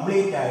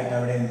കംപ്ലീറ്റ് ആയിട്ട്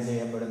അവിടെ എന്ത്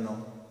ചെയ്യപ്പെടുന്നു?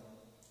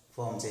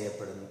 ഫോം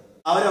ചെയ്യപ്പെടുന്നു.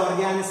 ആ ഒരു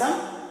ഓർഗാനിസം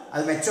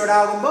അത് മെച്ചുവേർഡ്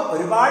ആകുമ്പോൾ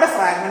ഒരുപാട്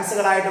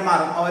ഫ്രാഗ്മെന്റ്സുകളായിട്ട്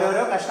മാറും.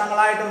 ഓരോരോ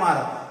കഷ്ണങ്ങളായിട്ട്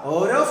മാറും.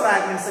 ഓരോ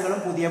ഫ്രാഗ്മെന്റ്സുകളും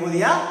പുതിയ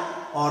പുതിയ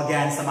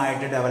ഓർഗാനിസം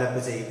ആയിട്ട് ഡെവലപ്പ്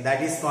ചെയ്യും.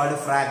 That is called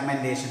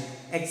fragmentation.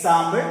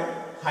 Example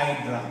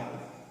hydra.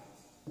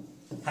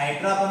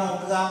 Hydra അപ്പൊ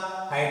നോക്കുക.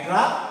 ഹൈഡ്ര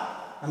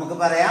നമുക്ക്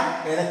പറയാം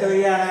ഏതൊക്കെ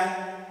വഴിയാണ്?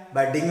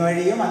 ബഡിങ്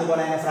വഴിയും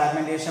അതുപോലെ തന്നെ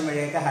ഫ്രാഗ്മെന്റേഷൻ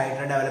വഴിയൊക്കെ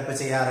ഹൈഡ്ര ഡെവലപ്പ്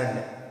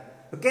ചെയ്യാറുണ്ട്.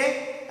 ഓക്കെ.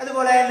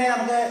 അതുപോലെ തന്നെ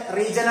നമുക്ക്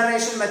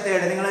റീജനറേഷൻ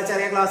മെത്തേഡ് നിങ്ങൾ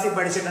ചെറിയ ക്ലാസ്സിൽ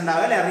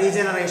പഠിച്ചിട്ടുണ്ടാവും അല്ലെ?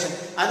 റീജനറേഷൻ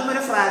അതും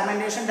ഒരു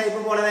ഫ്രാഗ്മെന്റേഷൻ ടൈപ്പ്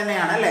പോലെ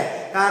തന്നെയാണ് അല്ലെ?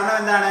 കാരണം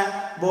എന്താണ്?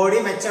 ബോഡി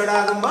മെച്ചുവേർഡ്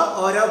ആകുമ്പോൾ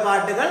ഓരോ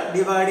പാർട്ടുകൾ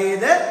ഡിവൈഡ്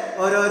ചെയ്ത്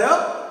ഓരോരോ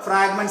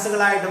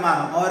ഫ്രാഗ്മെന്റ്സുകളായിട്ട്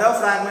മാറും. ഓരോ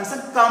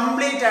ഫ്രാഗ്മെന്റ്സും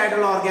കംപ്ലീറ്റ്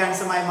ആയിട്ടുള്ള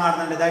ഓർഗാനിസമായി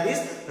മാറുന്നുണ്ട്. That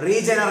is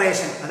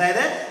regeneration.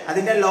 അതായത്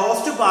അതിന്റെ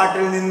ലോസ്റ്റ്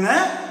പാർട്ടിൽ നിന്ന്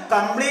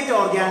കംപ്ലീറ്റ്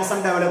ഓർഗാനിസം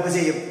ഡെവലപ്പ്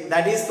ചെയ്യും.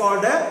 That is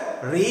called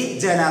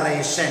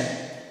regeneration.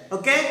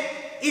 Okay.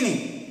 ഇനി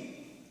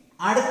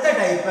അടുത്ത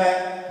ടൈപ്പ്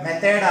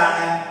മെത്തേഡ്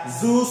ആണ്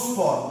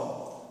സൂസ്പോർ.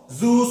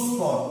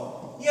 സൂസ്പോർ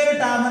ഈ ഒരു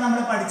ടേം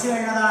നമ്മൾ പഠിച്ചു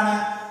കഴിഞ്ഞതാണ്.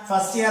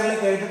 ഫസ്റ്റ് ഇയറിൽ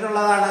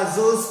കേട്ടിട്ടുള്ളതാണ്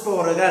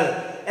സൂസ്പോറുകൾ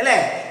അല്ലെ?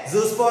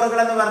 സൂസ്പോറുകൾ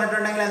എന്ന്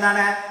പറഞ്ഞിട്ടുണ്ടെങ്കിൽ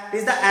എന്താണ്?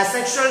 ഇറ്റ് ദ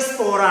അസെക്ഷൽ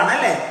സ്പോർ ആണ്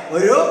അല്ലെ?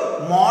 ഒരു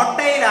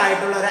മോട്ടൈൽ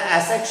ആയിട്ടുള്ള ഒരു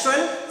അസെക്ഷൽ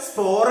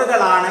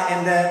സ്പോറുകളാണ്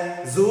എന്ത്?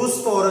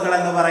 സൂസ്പോറുകൾ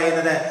എന്ന്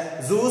പറയുന്നത്.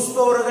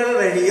 സൂസ്പോറുകൾ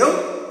വഴിയും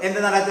എന്ത്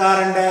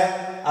നടക്കാറുണ്ട്?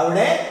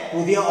 അവിടെ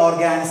പുതിയ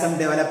ഓർഗാനിസം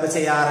ഡെവലപ്പ്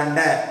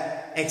ചെയ്യാറുണ്ട്.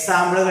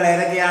 എക്സാമ്പിളുകൾ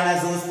ഏതൊക്കെയാണ്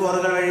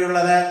സൂസ്പോറുകൾ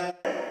വഴിയുള്ളത്?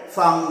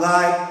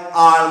 Fungi,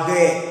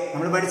 algae.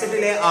 നമ്മൾ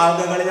പഠിച്ചിട്ടില്ലേ?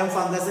 ആൽഗകളിലും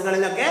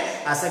ഫംഗസുകളിലൊക്കെ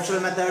അസെക്ഷൽ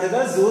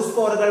മെത്തേഡുകൾ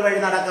സൂസ്പോറുകൾ വഴി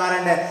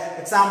നടക്കാറുണ്ട്.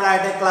 എക്സാമ്പിൾ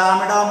ആയിട്ട്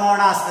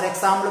ക്ലാമിഡോമോണാസ് ഒരു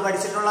എക്സാമ്പിൾ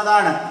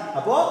പഠിച്ചിട്ടുള്ളതാണ്.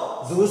 അപ്പോ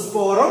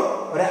സൂസ്പോറും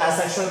ഒരു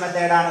അസെക്ഷൽ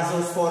മെത്തേഡാണ്.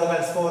 സൂസ്പോറുകൾ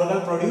സ്പോറുകൾ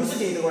പ്രൊഡ്യൂസ്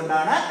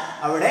ചെയ്തുകൊണ്ടാണ്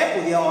അവിടെ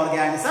പുതിയ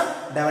ഓർഗാനിസം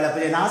ഡെവലപ്പ്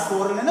ചെയ്യുന്നത്. ആ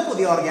സ്പോറിൽ നിന്ന്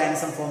പുതിയ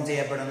ഓർഗാനിസം ഫോം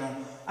ചെയ്യപ്പെടുന്നു.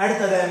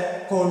 അടുത്തത്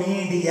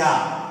കൊണീഡിയ.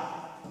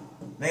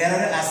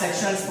 വേറൊരു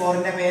അസെക്ഷൽ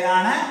സ്പോറിന്റെ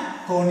പേരാണ്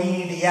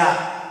കൊണീഡിയ.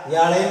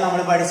 ഇയാളെയും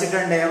നമ്മൾ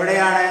പഠിച്ചിട്ടുണ്ട്.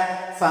 എവിടെയാണ്?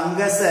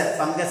 ഫംഗസ്.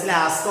 ഫംഗസിലെ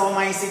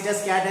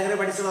ആസ്കോമൈസിറ്റസ് കാറ്റഗറി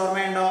പഠിച്ചത്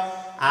ഓർമ്മയുണ്ടോ?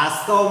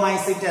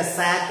 ആസ്കോമൈസിറ്റസ്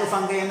സാക്ക്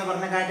ഫംഗൈ എന്ന്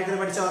പറഞ്ഞ കാറ്റഗറി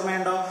പഠിച്ച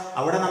ഓർമ്മയുണ്ടോ?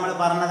 അവിടെ നമ്മൾ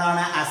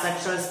പറഞ്ഞതാണ്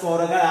അസെക്ഷൽ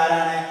സ്പോറുകൾ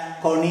ആരാണ്?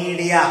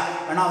 Conidia.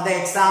 One of the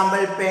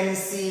example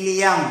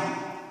penicillium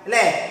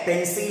അല്ലെ?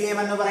 പെൻസിലിയം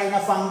എന്ന് പറയുന്ന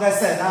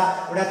ഫംഗസ്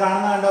ഇവിടെ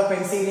കാണുന്നുണ്ടോ?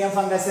 Penicillium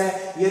fungus.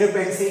 ഈ ഒരു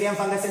പെൻസിലിയം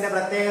ഫംഗസിന്റെ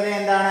പ്രത്യേകത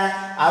എന്താണ്?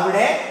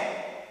 അവിടെ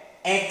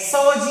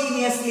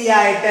എക്സോജീനിയസ്ലി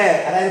ആയിട്ട്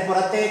അതായത്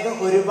പുറത്തേക്ക്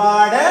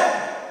ഒരുപാട്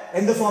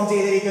എന്ത് ഫോം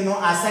ചെയ്തിരിക്കുന്നു?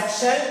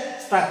 അസെക്ഷൽ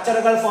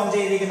സ്ട്രക്ചറുകൾ ഫോം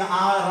ചെയ്തിരിക്കുന്നു.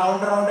 ആ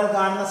റൗണ്ടിൽ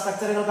കാണുന്ന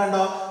സ്ട്രക്ചറുകൾ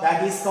കണ്ടോ?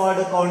 That is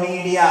called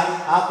conidia.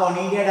 ആ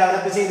കൊണീഡിയ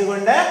ഡെവലപ്പ്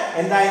ചെയ്തുകൊണ്ട്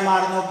എന്തായി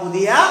മാറുന്നു?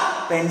 പുതിയ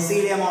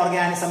പെൻസിലിയം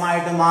ഓർഗാനിസം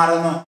ആയിട്ട്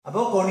മാറുന്നു.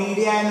 അപ്പോൾ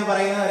കൊണീഡിയ എന്ന്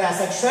പറയുന്ന ഒരു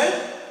അസെക്ഷൽ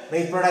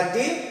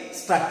റീപ്രൊഡക്റ്റീവ്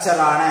സ്ട്രക്ചർ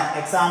ആണ്.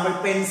 Example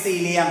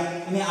penicillium.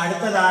 ഇനി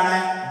അടുത്തതാണ്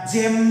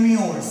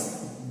ജെമ്യൂൾസ്.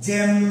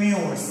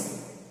 ജെമ്യൂൾസ്.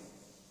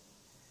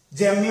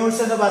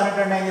 ജെമ്യൂൾസ് എന്ന്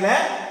പറഞ്ഞിട്ടുണ്ടെങ്കിൽ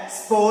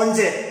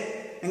സ്പോഞ്ച്.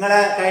 നിങ്ങൾ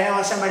കഴിഞ്ഞ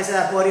വർഷം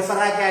പഠിച്ചത്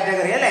പോരിഫറ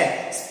കാറ്റഗറി അല്ലെ?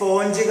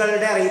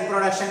 സ്പോഞ്ചുകളുടെ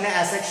റീപ്രൊഡക്ഷനിലെ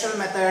അസെക്ഷൽ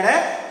മെത്തേഡ്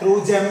ത്രൂ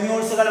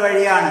ജെമ്യൂൾസുകൾ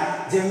വഴിയാണ്.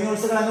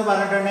 ജെമ്യൂൾസുകൾ എന്ന്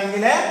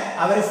പറഞ്ഞിട്ടുണ്ടെങ്കിൽ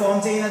അവർ ഫോം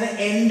ചെയ്യുന്നത്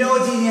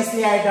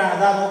എൻഡോജീനിയസ്ലി ആയിട്ടാണ്.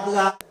 അതാ നോക്കുക,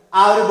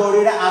 ആ ഒരു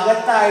ബോഡിയുടെ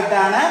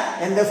അകത്തായിട്ടാണ്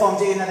എന്ത് ഫോം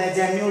ചെയ്യുന്നത്?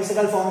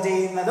 ജെമ്യൂൾസുകൾ ഫോം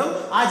ചെയ്യുന്നതും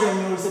ആ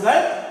ജെമ്യൂൾസുകൾ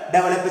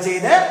ഡെവലപ്പ്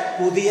ചെയ്ത്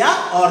പുതിയ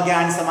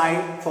ഓർഗാനിസമായി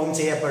ഫോം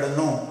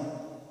ചെയ്യപ്പെടുന്നു.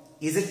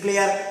 Is it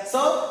clear? So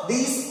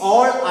these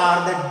all are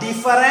the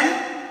different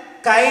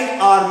kind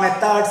or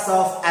methods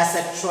of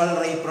asexual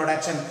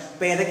reproduction.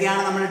 ഇപ്പൊ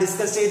ഏതൊക്കെയാണ് നമ്മൾ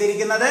ഡിസ്കസ്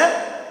ചെയ്തിരിക്കുന്നത്?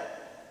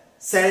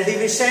 Cell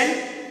division,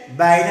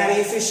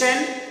 binary fission,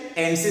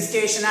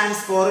 encystation and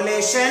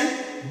sporulation,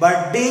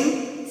 budding,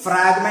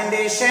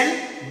 fragmentation,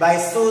 by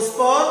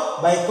സൂസ്പോർ,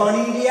 by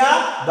conidia,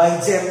 by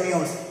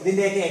gemmules.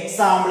 ഇതിന്റെയൊക്കെ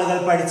എക്സാമ്പിളുകൾ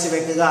പഠിച്ചു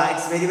വെക്കുക.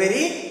 It's very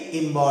very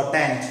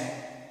important.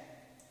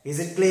 Is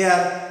it clear?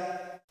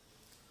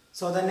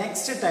 So the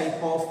next type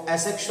of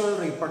asexual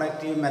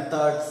reproductive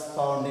methods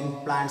found in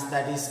plants,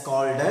 that is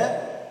called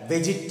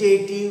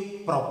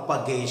vegetative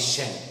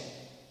propagation.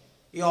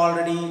 You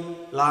already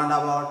learned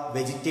about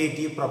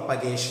vegetative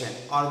propagation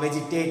or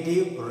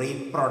vegetative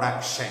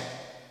reproduction.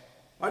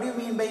 What do you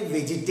mean by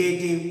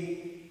vegetative?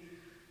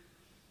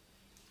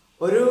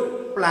 ഒരു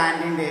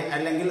പ്ലാന്റിന്റെ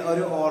അല്ലെങ്കിൽ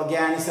ഒരു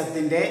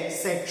ഓർഗാനിസത്തിന്റെ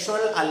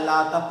sexual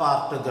അല്ലാത്ത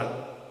പാർട്ടുകൾ,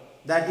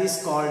 that is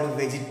called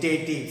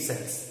vegetative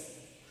cells.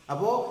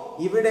 അപ്പോൾ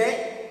ഇവിടെ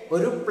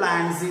ഒരു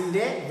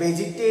പ്ലാന്റ്സിന്റെ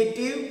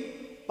vegetative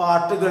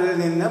പാർട്ടുകളിൽ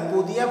നിന്ന്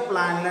പുതിയ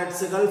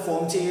പ്ലാന്റ്ലെറ്റ്സുകൾ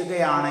ഫോം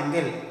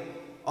ചെയ്യുകയാണെങ്കിൽ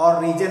ഓർ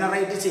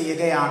റീജനറേറ്റ്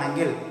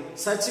ചെയ്യുകയാണെങ്കിൽ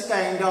such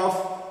kind of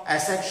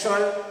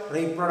asexual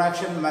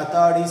reproduction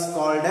method is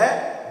called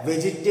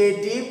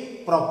vegetative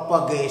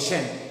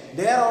propagation.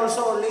 There are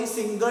also only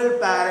single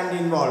parent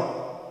involved.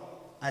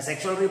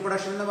 Asexual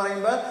reproduction എന്ന്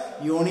പറയുമ്പോൾ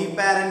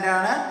യൂണിപാരന്റ്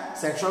ആണ്,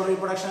 സെക്ഷുവൽ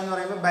റീപ്രൊഡക്ഷൻ എന്ന്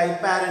പറയുമ്പോൾ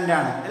ബൈപാരന്റ്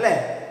ആണ് അല്ലേ?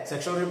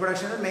 സെക്ഷുവൽ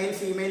റീപ്രൊഡക്ഷനിൽ മെയിൽ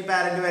ഫീമെയിൽ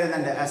പാരന്റ്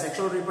വരുന്നുണ്ട്.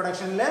 അസെക്ഷുവൽ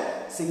റീപ്രൊഡക്ഷനിൽ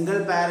സിംഗിൾ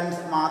പാരന്റ്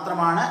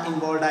മാത്രമാണ്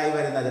ഇൻവോൾവ് ആയി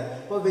വരുന്നത്.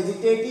 അപ്പോൾ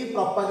വെജിറ്റേറ്റീവ്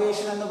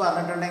പ്രൊപ്പഗേഷൻ എന്ന്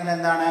പറഞ്ഞിട്ടുണ്ടെങ്കിൽ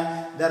എന്താണ്?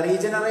 The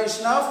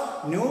regeneration of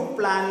new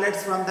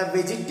plantlets from the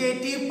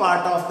vegetative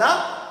part of the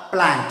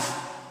plant.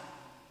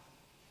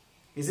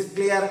 Is it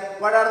clear?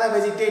 What are the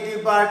vegetative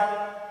part?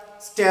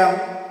 Stem,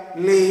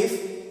 leaf,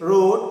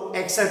 root,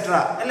 etc.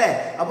 അല്ലേ?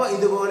 അപ്പോൾ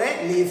ഇതുപോലെ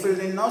ലീഫിൽ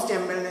നിന്നോ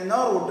സ്റ്റെമ്മിൽ നിന്നോ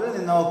റൂട്ടിൽ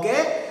നിന്നോ ഒക്കെ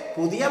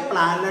പുതിയ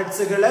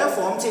പ്ലാന്റ്ലെറ്റ്സുകൾ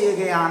ഫോം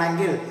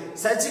ചെയ്യുകയാണെങ്കിൽ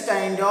such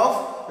kind of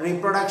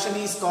reproduction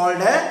is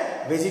called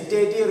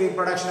vegetative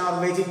reproduction or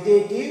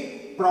vegetative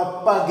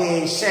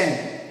propagation.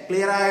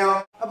 Clear ആയോ?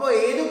 അപ്പോൾ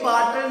ഏത്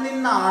പാർട്ടിൽ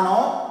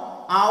നിന്നാണോ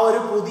ആ ഒരു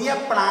പുതിയ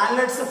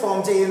പ്ലാന്റ്ലെറ്റ്സ് ഫോം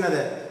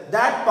ചെയ്യുന്നത്,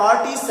 that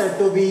part is said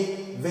to be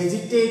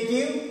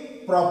vegetative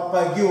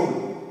propagule.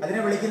 അതിനെ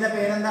വിളിക്കുന്ന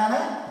പേരെന്താണ്?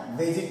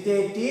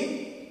 Vegetative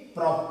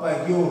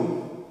propagule.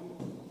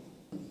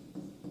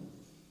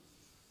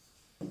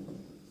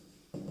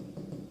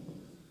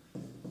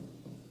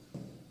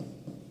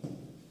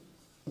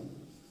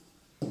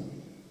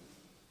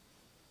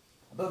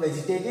 അപ്പൊ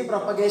വെജിറ്റേറ്റീവ്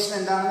പ്രൊപ്പഗേഷൻ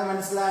എന്താണെന്ന്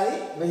മനസ്സിലായി,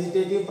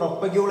 വെജിറ്റേറ്റീവ്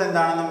പ്രൊപ്പഗ്യൂൾ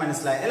എന്താണെന്ന്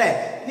മനസ്സിലായി അല്ലെ?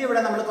 ഇനി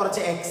ഇവിടെ നമ്മൾ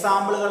കുറച്ച്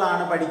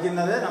എക്സാമ്പിളുകളാണ്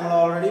പഠിക്കുന്നത്. നമ്മൾ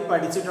ഓൾറെഡി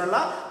പഠിച്ചിട്ടുള്ള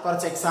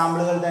കുറച്ച്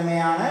എക്സാമ്പിളുകൾ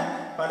തന്നെയാണ്.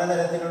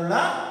 പലതരത്തിലുള്ള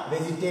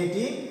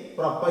വെജിറ്റേറ്റീവ്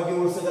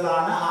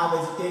പ്രൊപ്പഗ്യൂൾസുകളാണ്. ആ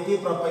വെജിറ്റേറ്റീവ്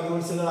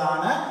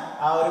പ്രൊപ്പഗ്യൂൾസുകളാണ്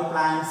ആ ഒരു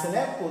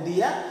പ്ലാന്റ്സിലെ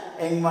പുതിയ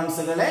യങ്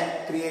വൺസുകളെ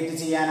ക്രിയേറ്റ്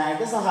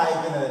ചെയ്യാനായിട്ട്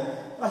സഹായിക്കുന്നത്.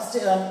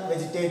 First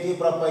vegetative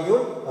propagule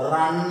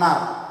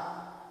runner.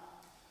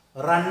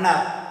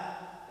 Runner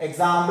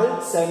example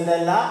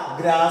സെൻഡല്ല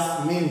grass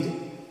mint.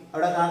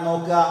 അവിടെ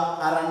നോക്കുക,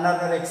 ആ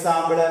റണ്ണറിന്റെ ഒരു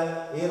എക്സാമ്പിള്.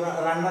 ഈ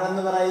റണ്ണർ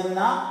എന്ന്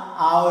പറയുന്ന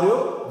ആ ഒരു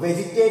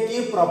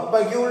വെജിറ്റേറ്റീവ്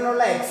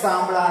പ്രൊപ്പഗ്യൂളിനുള്ള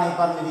എക്സാമ്പിൾ ആണ് ഈ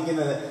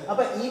പറഞ്ഞിരിക്കുന്നത്.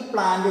 അപ്പൊ ഈ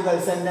പ്ലാന്റുകൾ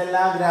സെൻഡല്ല,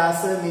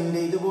 ഗ്രാസ്,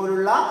 മിന്റ്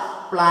ഇതുപോലുള്ള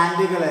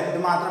പ്ലാന്റുകൾ, ഇത്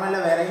മാത്രമല്ല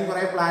വേറെയും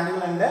കുറെ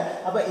പ്ലാന്റുകൾ ഉണ്ട്.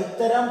 അപ്പൊ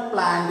ഇത്തരം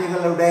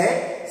പ്ലാന്റുകളുടെ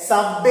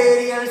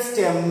സബ്ബേരിയൽ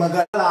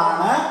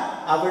സ്റ്റെമ്മുകളാണ്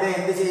അവിടെ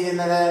എന്ത്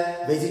ചെയ്യുന്നത്?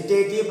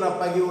 വെജിറ്റേറ്റീവ്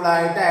പ്രൊപ്പഗ്യൂൾ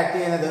ആയിട്ട് ആക്ട്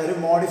ചെയ്യുന്നത്. ഒരു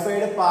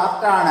മോഡിഫൈഡ്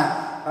പാർട്ടാണ്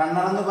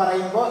റണ്ണർ എന്ന്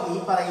പറയുമ്പോൾ. ഈ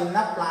പറയുന്ന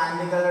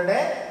പ്ലാന്റുകളുടെ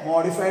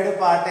മോഡിഫൈഡ്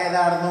പാർട്ട്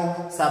ഏതായിരുന്നു?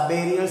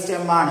 സബ്ബേരിയൽ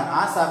സ്റ്റെം ആണ്.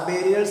 ആ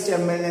സബ്ബേരിയൽ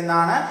സ്റ്റെമ്മിൽ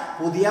നിന്നാണ്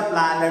പുതിയ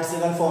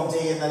പ്ലാന്റ്ലെറ്റ്സുകൾ ഫോം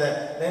ചെയ്യുന്നത്.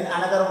 Then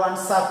another one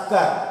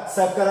sucker.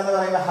 Sucker എന്ന്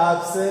പറയുമ്പോൾ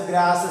ഹെർബ്സ്,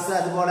 ഗ്രാസസ്,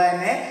 അതുപോലെ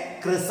തന്നെ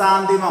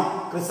ക്രിസാന്തിമം.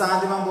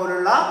 ക്രിസാന്തിമം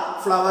പോലുള്ള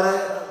ഫ്ലവർ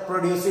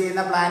പ്രൊഡ്യൂസ്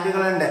ചെയ്യുന്ന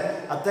പ്ലാന്റുകളുണ്ട്.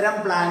 അത്തരം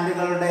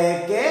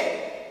പ്ലാന്റുകളുടെയൊക്കെ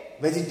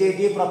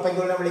വെജിറ്റേറ്റീവ്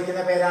പ്രൊപ്പഗ്യൂളിനെ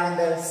വിളിക്കുന്ന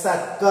പേരാണെന്ത്?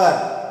 സക്കർ.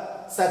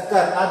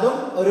 സക്കർ അതും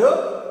ഒരു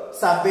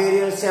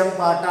സബ്ബേരിയൽ സ്റ്റെം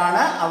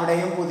പാർട്ടാണ്.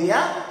 അവിടെയും പുതിയ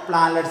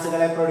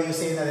പ്ലാന്റ്ലെറ്റ്സുകളെ പ്രൊഡ്യൂസ്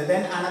ചെയ്യുന്നത്.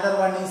 Then another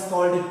one is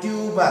called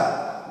tuber.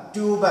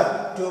 Tuber.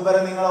 Tuber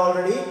നിങ്ങൾ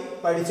ഓൾറെഡി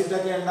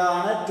പഠിച്ചിട്ടൊക്കെ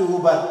ഉണ്ടാണ്.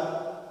 ട്യൂബർ,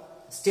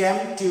 സ്റ്റെം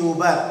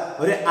ട്യൂബർ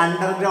ഒരു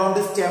അണ്ടർഗ്രൗണ്ട്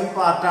സ്റ്റെം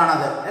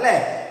പാർട്ടാണത് അല്ലെ?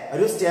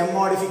 ഒരു സ്റ്റെം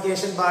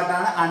മോഡിഫിക്കേഷൻ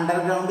പാർട്ടാണ്,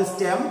 അണ്ടർഗ്രൗണ്ട്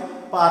സ്റ്റെം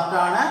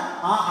പാർട്ടാണ്.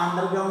 ആ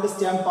അണ്ടർഗ്രൗണ്ട്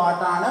സ്റ്റെം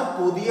പാർട്ടാണ്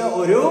പുതിയ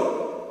ഒരു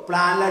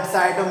പ്ലാന്റ്ലെറ്റ്സ്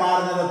ആയിട്ട്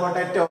മാറുന്നത്.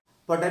 പൊട്ടറ്റോ.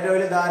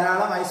 പൊട്ടറ്റോയിൽ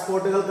ധാരാളം ഐസ്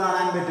പോട്ടുകൾ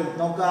കാണാൻ പറ്റും.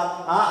 നോക്കുക,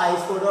 ആ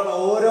ഐസ് പോട്ടുകൾ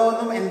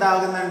ഓരോന്നും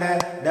എന്താകുന്നുണ്ട്?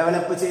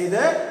 ഡെവലപ്പ്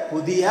ചെയ്ത്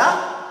പുതിയ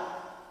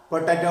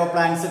പൊട്ടറ്റോ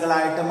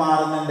പ്ലാന്റ്സുകളായിട്ട്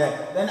മാറുന്നുണ്ട്.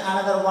 Then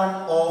another one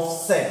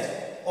offset.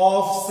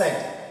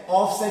 Offset.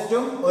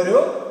 ഓഫ്സെറ്റും ഒരു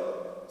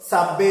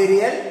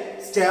സബ്ബേരിയൽ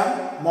സ്റ്റെം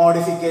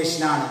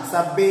മോഡിഫിക്കേഷൻ ആണ്.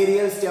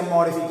 സബ്ബേരിയൽ സ്റ്റെം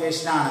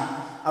മോഡിഫിക്കേഷൻ ആണ്.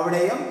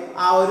 അവിടെയും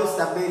ആ ഒരു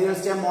സബ്ബേരിയൽ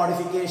സ്റ്റെം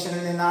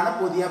മോഡിഫിക്കേഷനിൽ നിന്നാണ്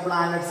പുതിയ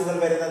പ്ലാന്റ്ലെറ്റ്സുകൾ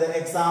വരുന്നത്.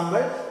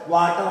 Example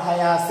water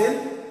ഹയാസിൻ,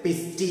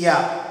 Pistia.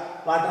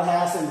 വാട്ടർ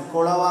ഹയാസിൻ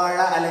കുളവാഴ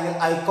അല്ലെങ്കിൽ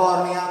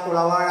ഐക്കോർണിയ,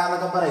 കുളവാഴ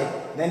എന്നൊക്കെ പറയും.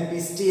 ദെൻ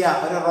പിസ്റ്റിയ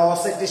ഒരു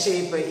റോസെറ്റ്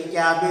ഷേപ്പ്. ഈ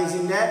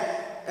ക്യാബേജിന്റെ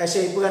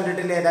ഷേപ്പ്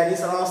കണ്ടിട്ടില്ലേ? That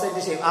is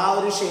rosette shape. ആ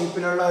ഒരു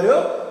ഷേപ്പിലുള്ള ഒരു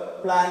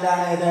പ്ലാന്റ്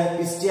ആണ് ഇത്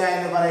പിസ്റ്റിയ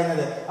എന്ന്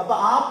പറയുന്നത്. അപ്പൊ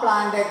ആ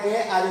പ്ലാന്റ് ഒക്കെ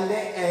അതിന്റെ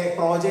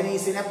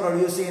പ്രോജനീസിനെ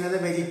പ്രൊഡ്യൂസ് ചെയ്യുന്നത്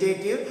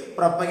വെജിറ്റേറ്റീവ്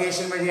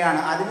പ്രൊപ്പഗേഷൻ വഴിയാണ്.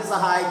 അതിന്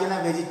സഹായിക്കുന്ന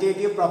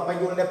vegetative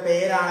പ്രൊപ്പഗ്യൂളിന്റെ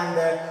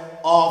പേരാണെന്ത്?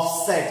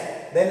 Offset.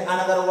 Then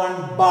another one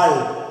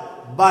bulb.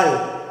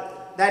 Bulb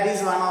that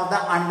is one of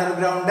the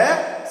underground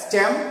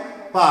stem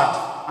part.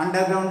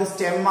 Underground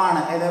stem ആണ്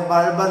ഇത്.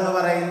 ബൾബ് എന്ന്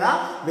പറയുന്ന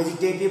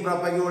വെജിറ്റേറ്റീവ്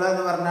പ്രൊപ്പഗ്യൂൾ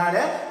എന്ന് പറഞ്ഞാൽ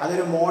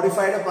അതൊരു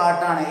മോഡിഫൈഡ്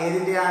പാർട്ടാണ്.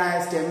 ഏതിന്റെയാണ്?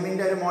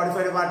 സ്റ്റെമ്മിന്റെ ഒരു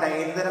മോഡിഫൈഡ് പാർട്ട്.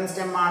 ഏത് തരം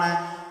സ്റ്റെം ആണ്?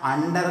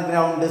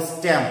 Underground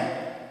stem.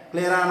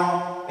 ക്ലിയർ ആണോ?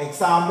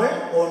 Example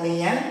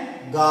onion,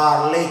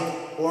 garlic.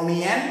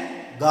 Onion,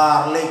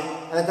 garlic.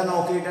 അതൊക്കെ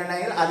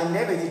നോക്കിയിട്ടുണ്ടെങ്കിൽ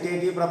അതിന്റെ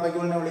വെജിറ്റേറ്റീവ്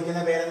പ്രൊപ്പഗ്യൂളിനെ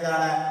വിളിക്കുന്ന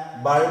പേരെന്താണ്?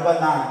 ബൾബ്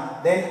എന്നാണ്.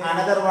 Then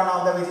another one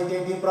of the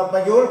vegetative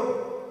propagule,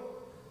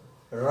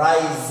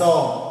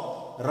 rhizome.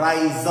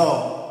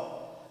 Rhizome.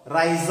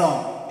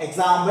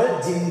 Example,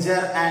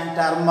 ginger and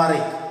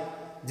turmeric.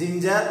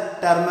 Ginger,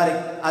 turmeric.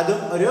 അതും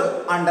ഒരു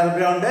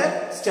അണ്ടർഗ്രൗണ്ട്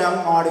സ്റ്റെം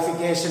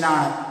മോഡിഫിക്കേഷൻ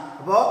ആണ്.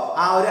 അപ്പോൾ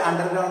ആ ഒരു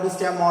അണ്ടർഗ്രൗണ്ട്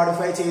സ്റ്റെം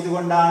മോഡിഫൈ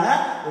ചെയ്തുകൊണ്ടാണ്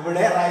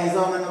ഇവിടെ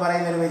റൈസോം എന്ന്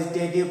പറയുന്ന ഒരു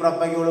വെജിറ്റേറ്റീവ്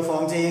പ്രൊപ്പഗ്യൂൾ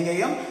ഫോം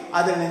ചെയ്യുകയും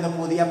അതിൽ നിന്ന്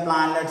പുതിയ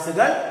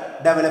പ്ലാന്റ്ലെറ്റ്സുകൾ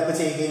ഡെവലപ്പ്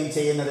ചെയ്യുകയും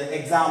ചെയ്യുന്നത്.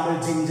 Example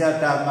ginger,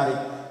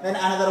 turmeric. Then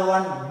another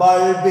one,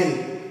 bulbil.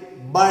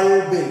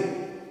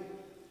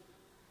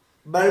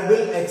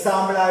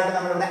 Example ആയിട്ട്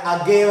നമ്മളിവിടെ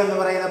അഗേവ് എന്ന്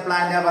പറയുന്ന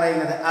പ്ലാന്റ്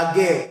പറയുന്നത്.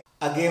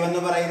 അഗേവ്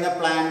എന്ന് പറയുന്ന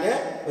പ്ലാന്റ്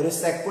ഒരു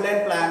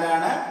സെക്കുലന്റ് പ്ലാന്റ്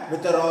ആണ്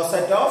വിത്ത്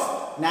rosette of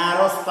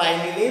narrow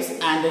spiny leaves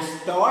and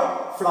stall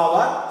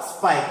flower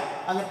spike.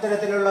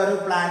 അങ്ങനത്തരത്തിലുള്ള ഒരു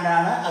പ്ലാന്റ്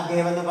ആണ്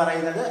അഗേവ് എന്ന്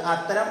പറയുന്നത്.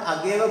 അത്തരം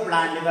അഗേവ്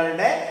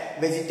പ്ലാന്റുകളുടെ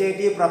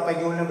വെജിറ്റേറ്റീവ്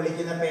പ്രൊപ്പഗ്യൂളിനെ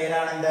വിളിക്കുന്ന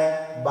പേരാണ് എന്ത്?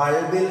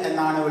 ബൾബിൽ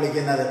എന്നാണ്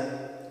വിളിക്കുന്നത്.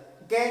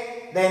 Okay,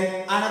 then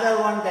another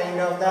one kind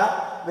of the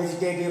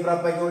vegetative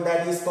propagule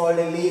that is called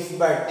a leaf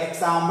bud.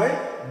 Example,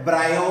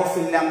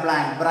 bryophyllum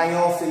plant.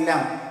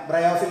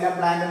 Bryophyllum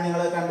plant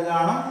നിങ്ങൾ കണ്ടു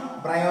കാണും.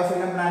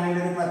 Bryophyllum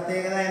പ്ലാന്റിന്റെ ഒരു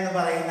പ്രത്യേകത എന്ന്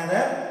പറയുന്നത്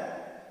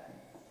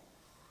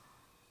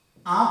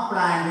ആ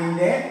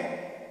പ്ലാന്റിന്റെ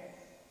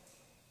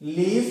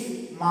ലീഫ്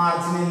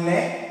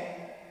മാർജിനിലെ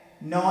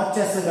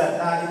നോച്ചസുകൾ,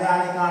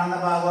 ഇതാണ് ഈ കാണുന്ന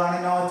ഭാഗമാണ്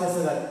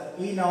നോച്ചസുകൾ.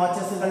 ഈ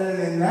നോച്ചസുകളിൽ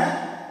നിന്ന്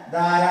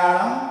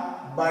ധാരാളം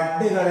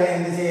ബഡ്ഡുകളെ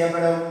എന്ത്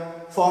ചെയ്യപ്പെടും?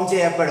 ഫോം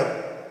ചെയ്യപ്പെടും.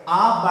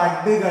 ആ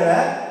ബഡ്ഡുകള്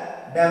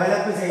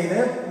ഡെവലപ്പ് ചെയ്ത്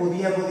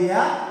പുതിയ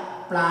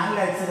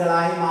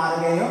പ്ലാന്റ്ലെറ്റ്സുകളായി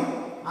മാറുകയും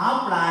ആ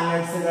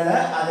പ്ലാന്റ്ലെറ്റ്സുകള്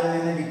അതിൽ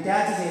നിന്ന്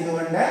ഡിറ്റാച്ച്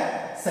ചെയ്തുകൊണ്ട്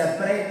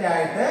സെപ്പറേറ്റ്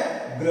ആയിട്ട്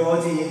ഗ്രോ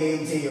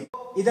ചെയ്യുകയും ചെയ്യും.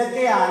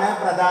 ഇതൊക്കെയാണ്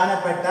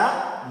പ്രധാനപ്പെട്ട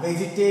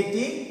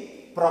vegetative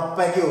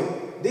propagule.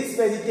 These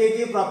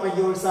vegetative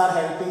propagules are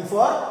helping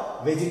for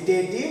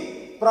vegetative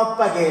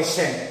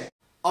propagation.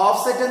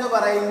 Offset എന്ന്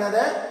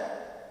പറയുന്നത്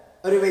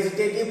ഒരു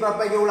വെജിറ്റേറ്റീവ്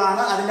പ്രൊപ്പഗ്യൂൾ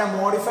ആണ്. അതിന്റെ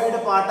മോഡിഫൈഡ്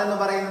പാർട്ട് എന്ന്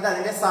പറയുന്നത്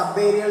അതിന്റെ സബ്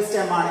ഏരിയൽ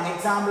സ്റ്റെം ആണ്.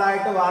 എക്സാമ്പിൾ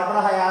ആയിട്ട് വാട്ടർ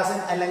ഹയാസിൻ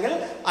അല്ലെങ്കിൽ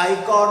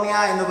ഐക്കോർണിയ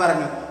എന്ന്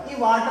പറഞ്ഞു. ഈ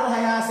വാട്ടർ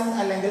ഹയാസിൻ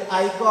അല്ലെങ്കിൽ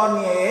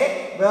ഐക്കോർണിയയെ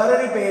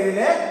വേറൊരു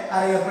പേരില്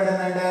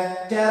അറിയപ്പെടുന്നുണ്ട്,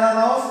 ടെറർ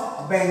ഓഫ്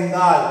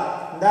ബംഗാൾ.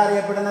 എന്താ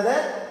അറിയപ്പെടുന്നത്?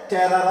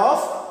 Terror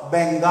of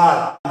Bengal.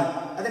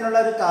 അതിനുള്ള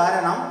ഒരു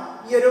കാരണം,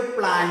 ഈ ഒരു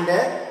പ്ലാന്റ്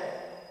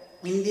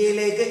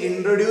ഇന്ത്യയിലേക്ക്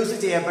ഇൻട്രൊഡ്യൂസ്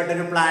ചെയ്യപ്പെട്ട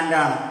ഒരു പ്ലാന്റ്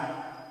ആണ്.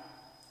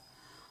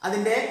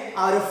 അതിന്റെ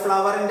ആ ഒരു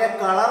ഫ്ലവറിന്റെ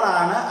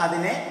കളറാണ്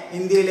അതിനെ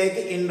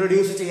ഇന്ത്യയിലേക്ക്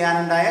ഇൻട്രൊഡ്യൂസ്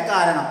ചെയ്യാനുണ്ടായ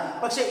കാരണം.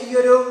 പക്ഷെ ഈ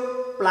ഒരു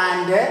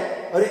പ്ലാന്റ്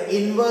ഒരു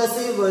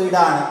ഇൻവേഴ്സീവ് വീഡ്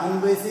ആണ്.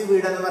 ഇൻവേഴ്സീവ്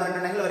വീഡ് എന്ന്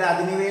പറഞ്ഞിട്ടുണ്ടെങ്കിൽ ഒരു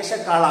അധിനിവേശ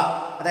കള.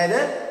 അതായത്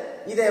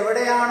ഇത്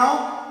എവിടെയാണോ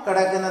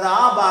കിടക്കുന്നത്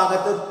ആ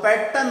ഭാഗത്ത്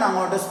പെട്ടെന്ന്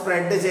അങ്ങോട്ട്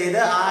സ്പ്രെഡ് ചെയ്ത്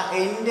ആ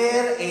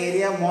എൻറ്റയർ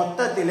ഏരിയ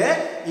മൊത്തത്തില്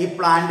ഈ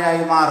പ്ലാന്റ്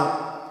ആയി മാറും.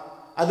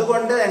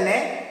 അതുകൊണ്ട് തന്നെ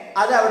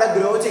അത് അവിടെ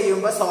ഗ്രോ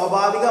ചെയ്യുമ്പോൾ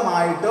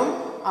സ്വാഭാവികമായിട്ടും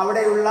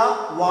അവിടെയുള്ള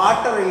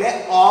വാട്ടറിലെ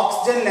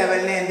ഓക്സിജൻ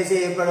ലെവലിനെ എന്ത്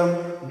ചെയ്യപ്പെടും?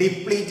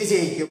 ഡിപ്ലീറ്റ്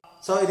ചെയ്യിക്കും.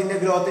 സോ ഇതിന്റെ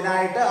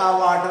ഗ്രോത്തിനായിട്ട് ആ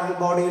വാട്ടർ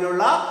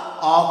ബോഡിയിലുള്ള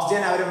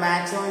ഓക്സിജൻ അവർ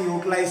മാക്സിമം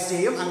യൂട്ടിലൈസ്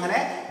ചെയ്യും. അങ്ങനെ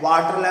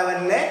വാട്ടർ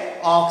ലെവലിലെ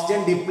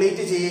ഓക്സിജൻ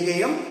ഡിപ്ലീറ്റ്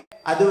ചെയ്യുകയും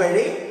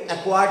അതുവഴി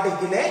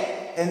അക്വാട്ടിക്കിലെ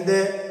എന്ത്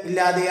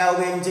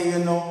ഇല്ലാതെയാവുകയും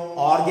ചെയ്യുന്നു?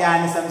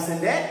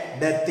 ഓർഗാനിസംസിന്റെ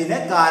ഡെത്തിന്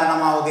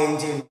കാരണമാവുകയും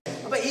ചെയ്യുന്നു.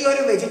 അപ്പൊ ഈ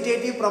ഒരു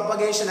വെജിറ്റേറ്റീവ്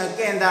പ്രൊപ്പഗേഷൻ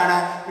ഒക്കെ എന്താണ്?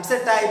 It's A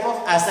type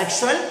of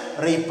അസെക്ഷ്വൽ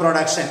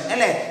reproduction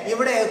അല്ലെ.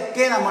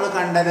 ഇവിടെയൊക്കെ നമ്മൾ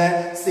കണ്ടത്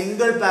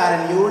single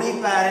parent,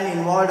 unique parent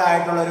involve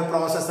ആയിട്ടുള്ള ഒരു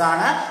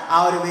പ്രോസസ്സാണ്. ആ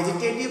ഒരു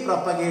വെജിറ്റേറ്റീവ്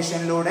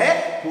പ്രൊപ്പഗേഷനിലൂടെ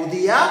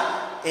പുതിയ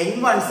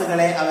യങ്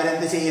വൺസുകളെ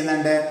അവരെന്ത്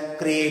ചെയ്യുന്നുണ്ട്?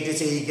 Create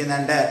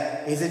ചെയ്യിക്കുന്നുണ്ട്.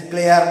 Is it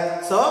clear?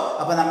 So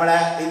അപ്പൊ നമ്മള്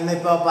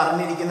ഇന്നിപ്പോ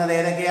പറഞ്ഞിരിക്കുന്നത്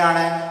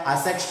ഏതൊക്കെയാണ്?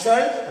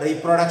 അസെക്ഷ്വൽ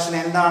റീപ്രൊഡക്ഷൻ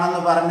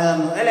എന്താണെന്ന് പറഞ്ഞു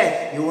തന്നു അല്ലെ.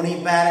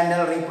 യൂണിക്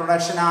പാരന്റൽ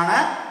റീപ്രൊഡക്ഷൻ ആണ്.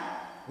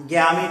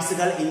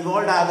 ഗ്യാമീറ്റ്സുകൾ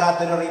ഇൻവോൾവ്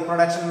ആകാത്തൊരു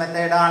റീപ്രൊഡക്ഷൻ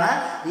മെത്തേഡ് ആണ്.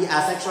 ഈ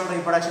അസെക്ഷ്വൽ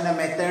റീപ്രൊഡക്ഷന്റെ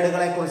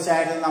മെത്തേഡുകളെ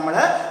കുറിച്ചായിരുന്നു നമ്മൾ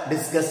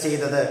ഡിസ്കസ്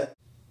ചെയ്തത്.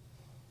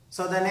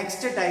 So the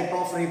next type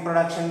of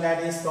reproduction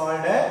that is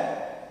called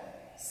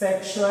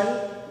sexual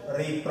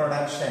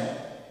reproduction,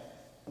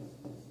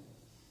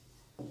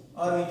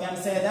 or we can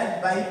say that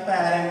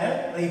biparental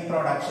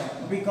reproduction,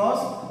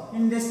 because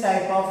in this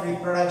type of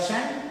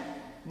reproduction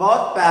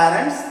both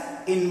parents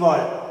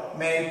involved,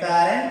 male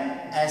parent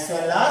as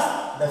well as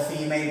the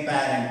female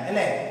parent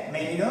alle,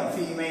 male um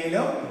female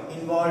um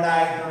involved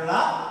ആയിട്ടുള്ള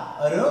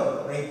ഒരു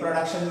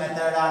reproduction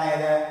method ആണ്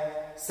ഏത്?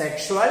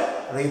 Sexual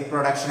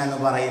reproduction എന്ന്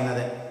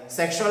പറയുന്നത്.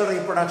 Sexual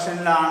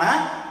റീപ്രൊഡക്ഷനിലാണ്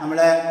നമ്മൾ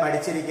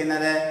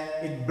പഠിച്ചിരിക്കുന്നത്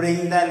it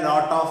bring the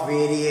lot of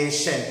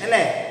variation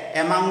അല്ലെ.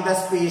 among the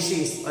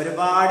species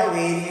ഒരുപാട്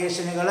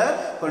വേരിയേഷനുകൾ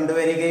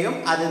കൊണ്ടുവരികയും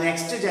അത്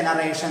നെക്സ്റ്റ്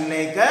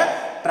ജനറേഷനിലേക്ക്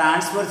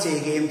ട്രാൻസ്ഫർ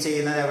ചെയ്യുകയും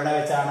ചെയ്യുന്നത് എവിടെ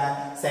വെച്ചാണ്?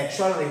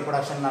 സെക്ഷുവൽ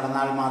റീപ്രൊഡക്ഷൻ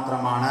നടന്നാൽ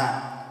മാത്രമാണ്.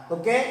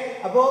 ഓക്കെ,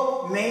 അപ്പോ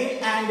male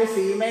and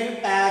female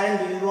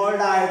parent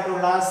involve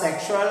ആയിട്ടുള്ള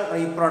സെക്ഷുവൽ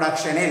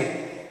റീപ്രൊഡക്ഷനിൽ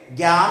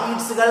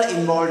ഗ്യാമീറ്റ്സുകൾ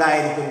ഇൻവോൾവ്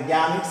ആയിരിക്കും.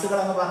 ഗ്യാമീറ്റ്സുകൾ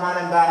എന്ന് പറഞ്ഞാൽ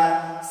എന്താണ്?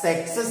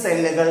 സെക്സ്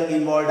സെല്ലുകൾ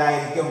ഇൻവോൾവ്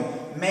ആയിരിക്കും.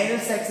 Male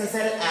sex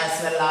cell as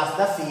well as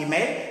the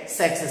female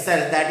sex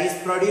cell that is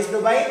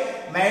produced by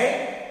mail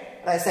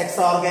sex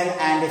organ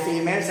and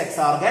female sex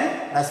organ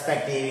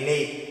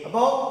respectively.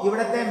 Appo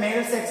ividate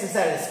male sex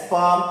cell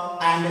sperm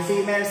and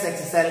female sex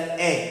cell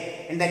egg.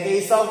 In the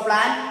case of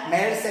plant,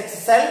 male sex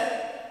cell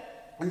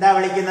എന്താ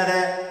വിളിക്കുന്നത്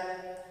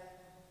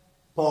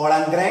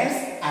pollen grains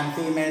and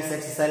female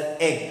sex cell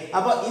egg.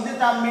 അപ്പോൾ ഇത്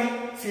തമ്മിൽ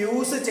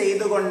fuse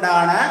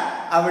ചെയ്തുകൊണ്ടാണ്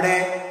അവിടെ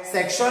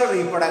sexual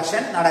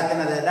reproduction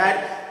നടക്കുന്നത്. That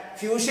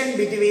fusion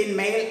between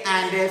male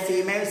and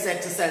female sex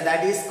cell,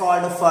 that is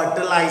called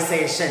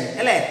fertilization.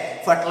 അല്ലേ?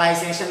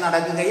 Fertilisation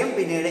നടക്കുകയും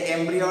പിന്നീട്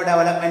എംബ്രിയോ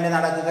ഡെവലപ്മെന്റ്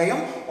നടക്കുകയും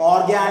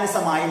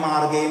ഓർഗാനിസമായി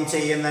മാറുകയും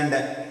ചെയ്യുന്നുണ്ട്.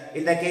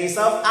 In the case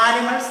of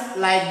animals,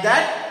 like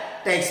that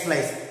takes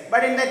place.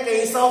 But in the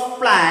case of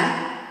plant,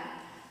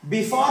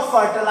 before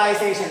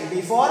fertilization,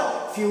 before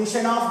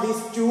fusion of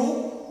these two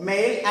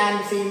male and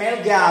female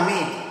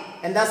gamete,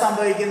 എന്താ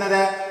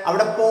സംഭവിക്കുന്നത്?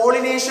 അവിടെ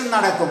pollination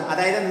നടക്കും.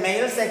 അതായത്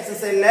male sex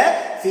cell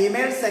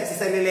female sex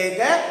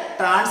സെല്ലിലേക്ക്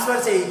transfer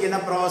ചെയ്യിക്കുന്ന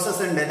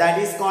process ഉണ്ട്. That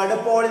is called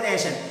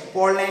pollination.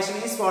 Pollination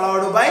is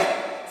followed by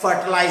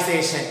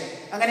fertilisation.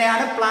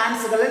 അങ്ങനെയാണ്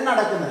പ്ലാന്റ്സുകളിൽ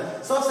നടക്കുന്നത്.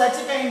 So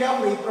such kind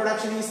of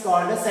reproduction is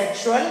called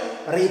sexual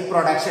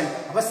reproduction.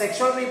 അപ്പൊ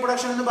sexual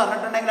reproduction എന്ന്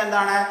പറഞ്ഞിട്ടുണ്ടെങ്കിൽ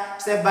എന്താണ്?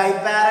 It's A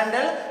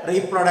ബൈപാരന്റൽ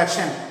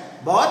reproduction.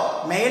 Both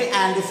male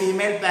and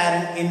female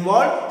parent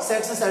involved,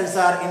 sex cells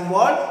are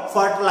involved,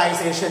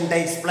 fertilization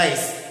takes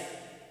place.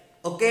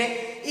 Okay?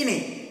 ഇനി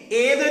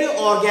ഏതൊരു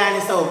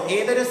ഓർഗാനിസവും,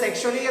 ഏതൊരു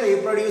sexually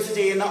reproduce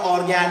ചെയ്യുന്ന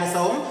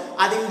ഓർഗാനിസവും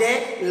അതിന്റെ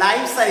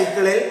ലൈഫ്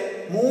സൈക്കിളിൽ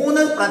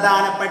 3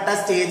 പ്രധാനപ്പെട്ട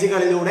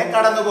സ്റ്റേജുകളിലൂടെ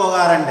കടന്നു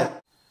പോകാറുണ്ട്.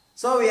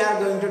 So we are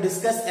going to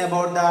discuss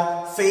about the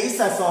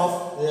phases of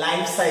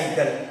life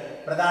cycle.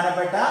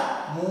 പ്രധാനപ്പെട്ട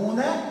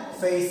 3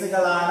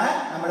 ഫേസുകളാണ്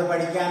നമ്മൾ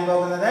പഠിക്കാൻ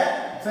പോകുന്നത്.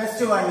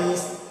 First one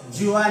is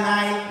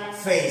juvenile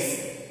phase.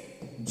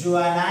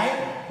 Juvenile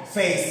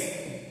phase,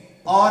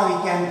 or we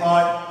can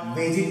call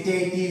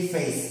vegetative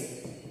phase.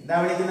 എന്താ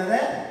വിളിക്കുന്നത്?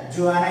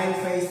 juvenile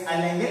phase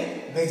അല്ലെങ്കിൽ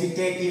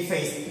vegetative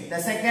phase. The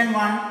second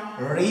one,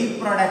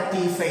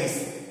 reproductive phase.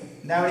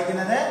 എന്താ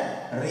വിളിക്കുന്നത്?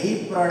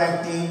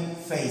 reproductive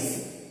phase.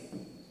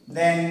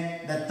 Then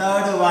the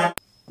third one,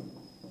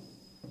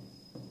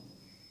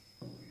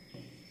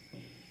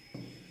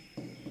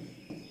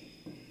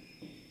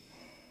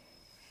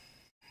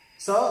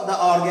 so the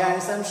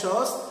organism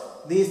shows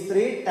these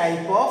 3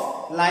 type of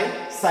life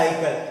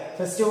cycle.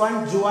 First one,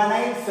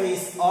 juvenile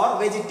phase or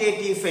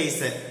vegetative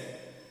phase.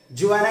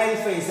 Juvenile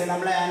phase,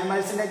 നമ്മൾ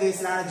ആനിമൽസിന്റെ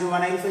കേസിലാണ്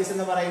juvenile phase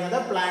എന്ന് പറയുന്നത്.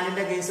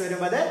 പ്ലാന്റിന്റെ case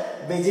വരുമ്പോൾ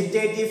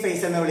vegetative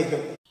phase എന്ന്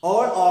വിളിക്കും.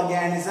 All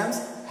organisms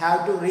have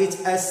to reach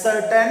a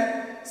certain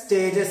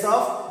stages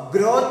of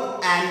growth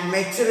and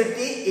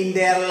maturity in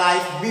their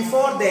life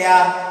before they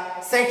are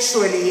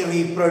sexually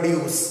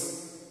reproduced.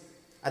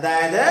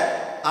 അതായത്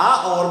ആ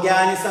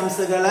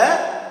ഓർഗാനിസംസുകള്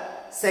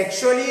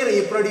സെക്ഷുവലി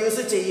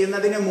റീപ്രൊഡ്യൂസ്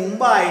ചെയ്യുന്നതിന്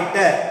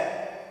മുമ്പായിട്ട്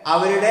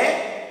അവരുടെ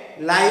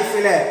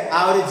ലൈഫില്, ആ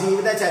ഒരു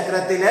ജീവിത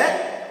ചക്രത്തില്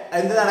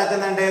എന്ത്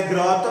നടക്കുന്നുണ്ട്?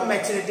 ഗ്രോത്തും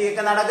മെച്യൂരിറ്റി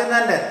ഒക്കെ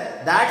നടക്കുന്നുണ്ട്.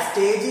 That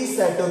stage is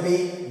said to B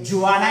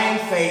juvenile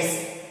phase.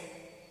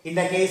 In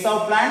the case of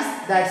plants,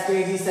 that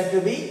stage is said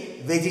to be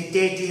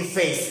vegetative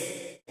phase.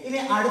 ഇനി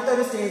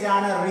അടുത്തൊരു സ്റ്റേജ്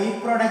ആണ്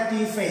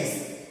reproductive phase.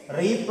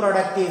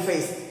 Reproductive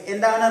phase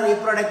എന്താണ്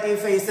reproductive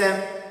phase?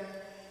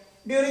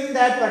 During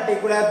that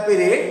particular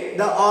period,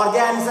 the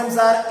organisms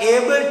are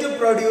able to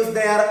produce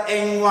their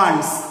young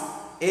ones.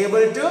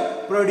 Able to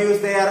produce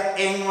their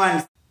young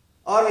ones.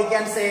 Or we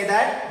can say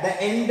that the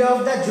end of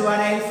the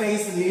juvenile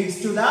phase leads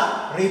to the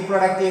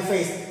reproductive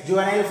phase.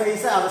 Juvenile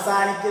phase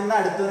അവസാനിക്കുന്ന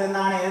അടുത്തു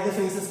നിന്നാണ് ഏത്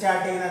face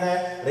start ചെയ്യുന്നത്?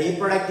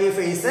 reproductive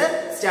phase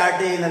start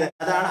ചെയ്യുന്നത്.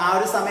 അതാണ് ആ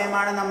ഒരു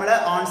സമയമാണ് നമ്മൾ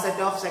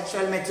onset of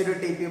sexual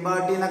maturity,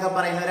 puberty എന്നൊക്കെ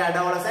പറയുന്ന ഒരു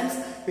അഡോളസൻസ്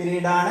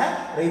പീരീഡ് ആണ്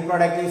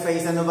റീപ്രൊഡക്റ്റീവ്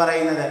ഫേസ് എന്ന്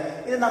പറയുന്നത്.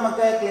 ഇത്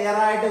നമുക്ക് ക്ലിയർ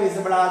ആയിട്ട്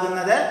വിസിബിൾ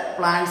ആകുന്നത്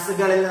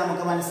പ്ലാന്റ്സുകളിൽ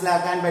നമുക്ക്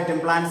മനസ്സിലാക്കാൻ പറ്റും.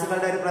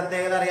 പ്ലാന്റ്സുകളുടെ ഒരു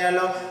പ്രത്യേകത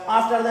അറിയാലോ.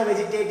 ആഫ്റ്റർ ദ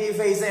വെജിറ്റേറ്റീവ്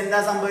ഫേസ്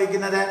എന്താ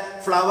സംഭവിക്കുന്നത്?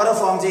 ഫ്ലവർ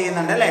ഫോം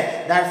ചെയ്യുന്നുണ്ട് അല്ലെ?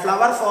 That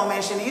flower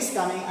formation is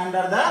coming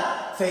under the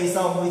phase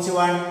of which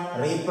one?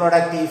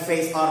 Reproductive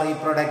phase or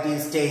reproductive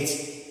stage.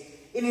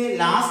 ഇനി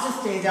ലാസ്റ്റ്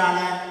സ്റ്റേജ്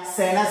ആണ്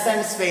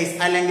സെനസൻസ് ഫേസ്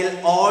അല്ലെങ്കിൽ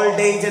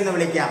ഓൾഡ് ഏജ് എന്ന്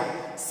വിളിക്കാം.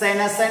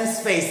 സെനസൻസ്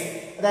ഫേസ്,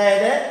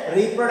 അതായത്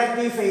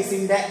റീപ്രൊഡക്റ്റീവ്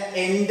ഫേസിന്റെ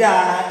എൻഡ്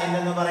ആണ്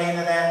എന്തെന്ന്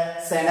പറയുന്നത്?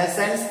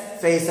 സെനസൻസ്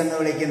ഫേസ് എന്ന്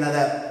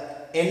വിളിക്കുന്നത്.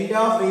 End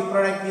of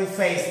reproductive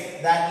face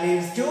that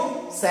leads to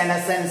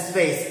senescence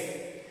face.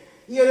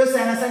 ഈ ഒരു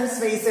സെനസൻസ്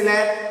ഫേസില്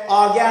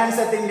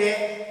ഓർഗാനിസത്തിന്റെ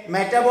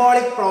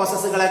മെറ്റബോളിക്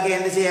പ്രോസസ്സുകളൊക്കെ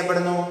എന്ത്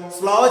ചെയ്യപ്പെടുന്നു?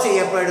 സ്ലോ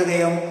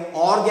ചെയ്യപ്പെടുകയും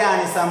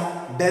ഓർഗാനിസം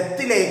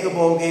ഡെത്തിലേക്ക്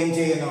പോവുകയും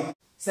ചെയ്യുന്നു.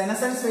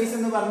 സെനസൻസ് ഫേസ്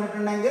എന്ന്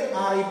പറഞ്ഞിട്ടുണ്ടെങ്കിൽ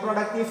ആ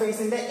റീപ്രൊഡക്റ്റീവ്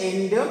ഫേസിന്റെ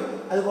എൻഡും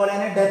അതുപോലെ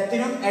തന്നെ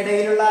ഡെത്തിനും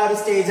ഇടയിലുള്ള ഒരു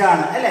സ്റ്റേജ്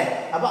ആണ് അല്ലെ?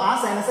 അപ്പൊ ആ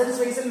സെനസൻസ്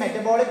ഫേസിൽ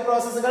മെറ്റബോളിക്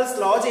പ്രോസസ്സുകൾ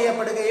സ്ലോ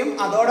ചെയ്യപ്പെടുകയും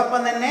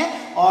അതോടൊപ്പം തന്നെ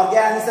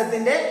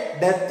ഓർഗാനിസത്തിന്റെ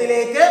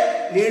ഡെത്തിലേക്ക്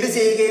ലീഡ്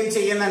ചെയ്യുകയും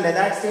ചെയ്യുന്നുണ്ട്.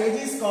 That stage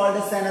is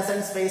called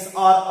senescence face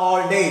or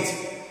old age.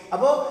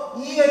 അപ്പോ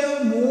ഈ ഒരു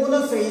 3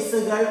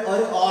 ഫേസുകൾ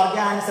ഒരു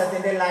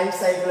ഓർഗാനിസത്തിന്റെ ലൈഫ്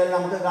സൈക്കിളിൽ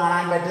നമുക്ക്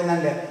കാണാൻ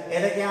പറ്റുന്നുണ്ട്.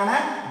 ഏതൊക്കെയാണ്?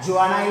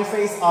 juvenile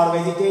phase or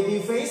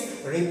vegetative phase,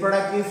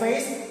 reproductive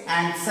phase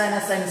and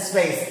senescence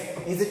phase.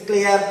 Is it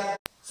clear?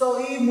 So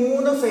ഈ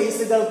മൂന്ന്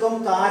ഫേസുകൾക്കും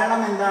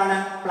കാരണം എന്താണ്?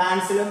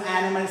 പ്ലാന്റ്സിലും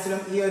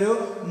ആനിമൽസിലും ഈ ഒരു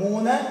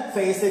മൂന്ന്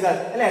ഫേസുകൾ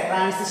അല്ലെ,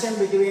 transition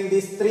between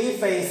these three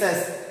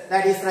phases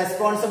that is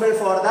responsible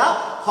for the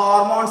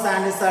hormones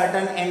and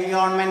certain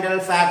environmental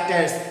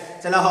factors.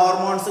 ചില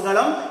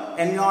ഹോർമോൺസുകളും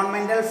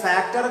എൻവയോൺമെന്റൽ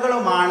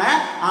ഫാക്ടറുകളുമാണ്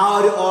ആ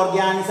ഒരു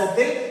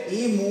ഓർഗാനിസത്തിൽ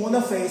ഈ മൂന്ന്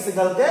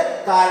ഫേസുകൾക്ക്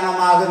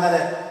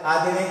കാരണമാകുന്നത്.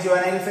 ആദ്യമേ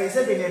ജുവനൈൽ ഫേസ്,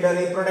 പിന്നീട്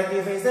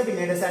റീപ്രൊഡക്റ്റീവ് ഫേസ്,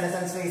 പിന്നീട്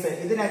സെനസൻസ് ഫേസ്.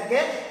 ഇതിനൊക്കെ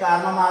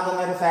കാരണമാകുന്ന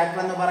ഒരു ഫാക്ടർ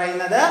എന്ന്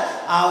പറയുന്നത്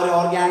ആ ഒരു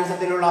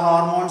ഓർഗാനിസത്തിലുള്ള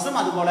ഹോർമോൺസും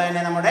അതുപോലെ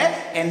തന്നെ നമ്മുടെ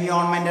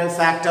എൻവയോൺമെന്റൽ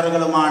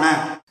ഫാക്ടറുകളുമാണ്.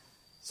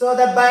 So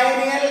the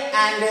biennial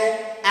and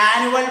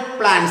annual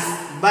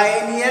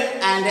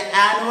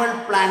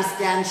plants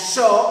can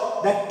show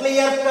the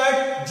clear-cut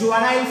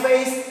juvenile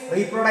phase,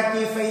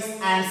 reproductive phase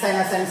and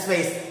senescence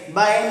phase.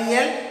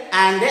 Biennial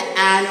and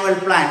annual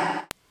plant.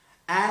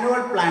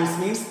 Annual plants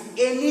means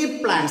any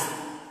plants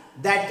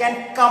that can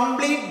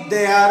complete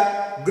their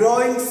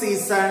growing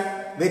season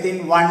within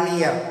 1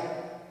 year.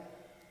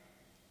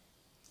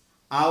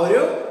 Our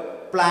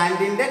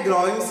പ്ലാന്റിന്റെ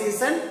growing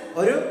season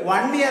ഒരു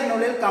 1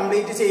 ഇയറിനുള്ളിൽ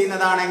complete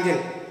ചെയ്യുന്നതാണെങ്കിൽ,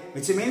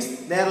 which means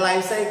their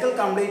life cycle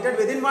completed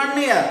within 1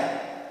 year.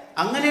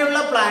 അങ്ങനെയുള്ള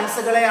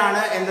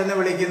പ്ലാന്റ്സുകളെയാണ് എന്തെന്ന്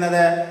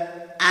വിളിക്കുന്നത്?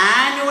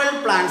 Annual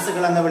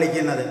പ്ലാന്റ്സുകൾ എന്ന്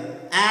വിളിക്കുന്നത്.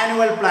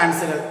 Annual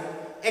പ്ലാന്റ്സുകൾ.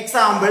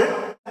 Example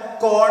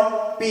കോൺ,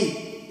 P,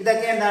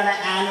 ഇതൊക്കെ എന്താണ്?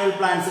 Annual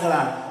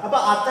പ്ലാന്റ്സുകളാണ്. അപ്പൊ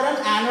അത്തരം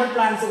ആനുവൽ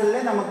പ്ലാന്റ്സുകളിൽ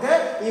നമുക്ക്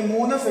ഈ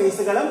മൂന്ന്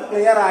ഫേസുകളും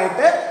ക്ലിയർ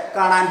ആയിട്ട്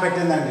കാണാൻ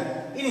പറ്റുന്നുണ്ട്.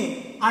 ഇനി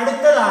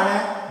അടുത്തതാണ്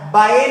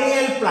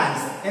ബൈനിയൽ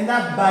പ്ലാന്റ്സ്. എന്താ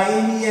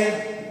biennial?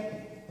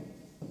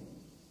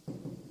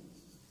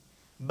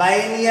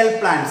 Biennial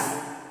plants.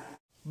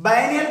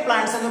 Biennial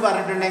plants എന്ന്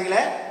പറഞ്ഞിട്ടുണ്ടെങ്കിൽ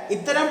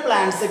ഇത്തരം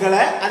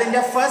പ്ലാന്റ്സുകള്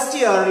അതിന്റെ ഫസ്റ്റ്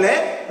ഇയറിൽ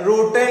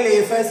റൂട്ട്,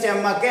 ലീഫ്,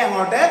 സ്റ്റെം ഒക്കെ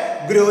അങ്ങോട്ട്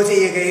ഗ്രോ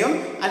ചെയ്യുകയും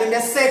അതിന്റെ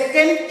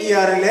സെക്കൻഡ്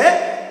ഇയറിൽ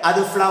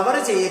അത് ഫ്ലവർ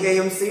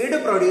ചെയ്യുകയും സീഡ്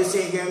പ്രൊഡ്യൂസ്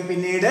ചെയ്യുകയും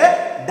പിന്നീട്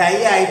ഡൈ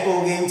ആയി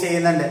പോവുകയും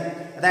ചെയ്യുന്നുണ്ട്.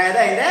 അതായത്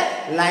അതിന്റെ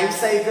ലൈഫ്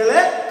സൈക്കിള്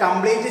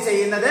കംപ്ലീറ്റ്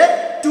ചെയ്യുന്നത്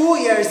 2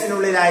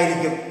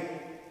 ഇയേഴ്സിനുള്ളിലായിരിക്കും.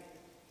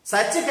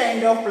 Such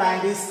kind of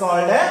plant is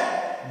called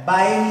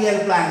biennial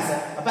plants.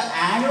 Appo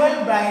annual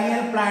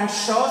biennial plant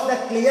shows the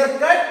clear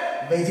cut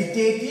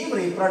vegetative,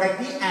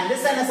 reproductive and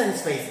senescence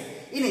phase.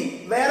 Ini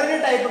വേറൊരു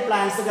ടൈപ്പ്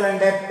പ്ലാന്റ്സുകൾ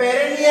ഉണ്ട്,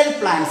 പെരനിയൽ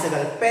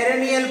പ്ലാന്റ്സുകൾ.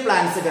 പെരനിയൽ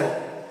പ്ലാന്റ്സുകൾ.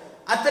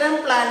 അത്തരം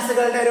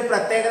പ്ലാന്റ്സുകളുടെ ഒരു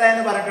പ്രത്യേകത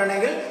എന്ന്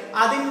പറഞ്ഞിട്ടുണ്ടെങ്കിൽ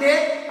അതിന്റെ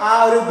ആ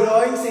ഒരു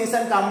ഗ്രോയിങ്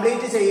സീസൺ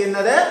കംപ്ലീറ്റ്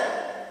ചെയ്യുന്നത്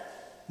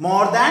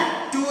മോർ ദാൻ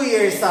 2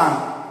 ഇയേഴ്സ് ആണ്.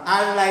 ആ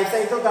ലൈഫ്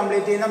സൈക്കിൾ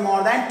കംപ്ലീറ്റ് ചെയ്യുന്ന മോർ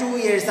ദാൻ 2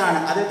 ഇയേഴ്സ് ആണ്.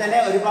 അതിൽ തന്നെ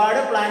ഒരുപാട്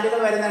പ്ലാന്റുകൾ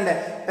വരുന്നുണ്ട്.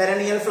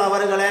 പെരനിയൽ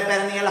ഫ്ലവറുകള്,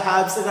 പെരനിയൽ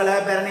ഹെർബ്സുകള്,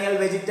 പെരനിയൽ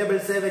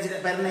വെജിറ്റബിൾസ്,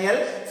 പെരനിയൽ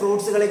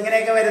ഫ്രൂട്ട്സുകൾ,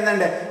 ഇങ്ങനെയൊക്കെ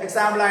വരുന്നുണ്ട്.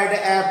 എക്സാമ്പിൾ ആയിട്ട്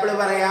ആപ്പിൾ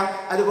പറയാം.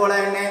 അതുപോലെ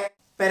തന്നെ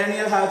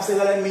പെരനിയൽ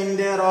ഹെർബ്സുകൾ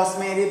മിന്റ്,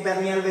 റോസ്മേരി,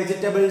 പെരനിയൽ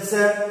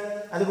വെജിറ്റബിൾസ്,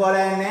 അതുപോലെ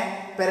തന്നെ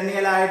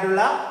പെരനിയൽ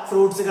ആയിട്ടുള്ള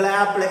ഫ്രൂട്ട്സുകൾ,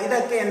 ആപ്പിൾ,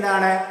 ഇതൊക്കെ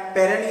എന്താണ്?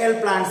 പെരനിയൽ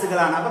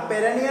പ്ലാന്റ്സുകളാണ്. അപ്പൊ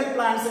പെരനിയൽ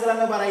പ്ലാന്റ്സുകൾ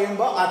എന്ന്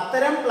പറയുമ്പോൾ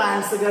അത്തരം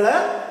പ്ലാന്റ്സുകള്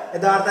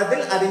യഥാർത്ഥത്തിൽ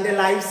അതിന്റെ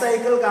ലൈഫ്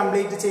സൈക്കിൾ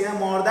കംപ്ലീറ്റ് ചെയ്യുന്ന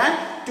മോർ ദാൻ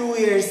 2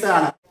 ഇയേഴ്സ്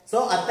ആണ്. സോ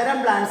അത്തരം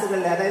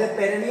പ്ലാന്റ്സുകളിൽ, അതായത്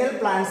പെരനിയൽ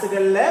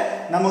പ്ലാന്റ്സുകളിൽ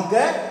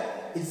നമുക്ക്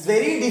it's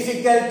very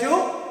difficult to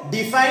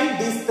define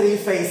these 3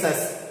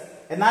 faces.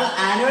 എന്നാൽ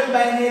ആനുവൽ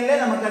ബൈനിയലിൽ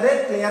നമുക്കത്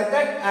ക്ലിയർ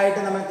കട്ട്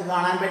ആയിട്ട് നമുക്ക്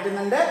കാണാൻ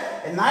പറ്റുന്നുണ്ട്.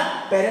 എന്നാൽ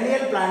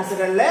പെരനിയൽ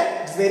പ്ലാന്റ്സുകളിൽ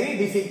it's very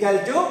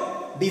difficult to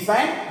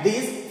define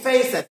these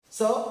phases.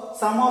 So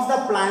some of the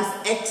plants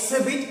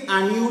exhibit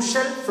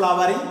unusual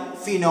flowering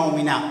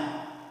phenomena.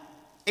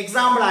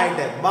 Example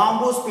ആയിട്ട്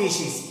bamboo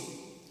species,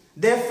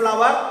 they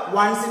flower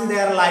once in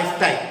their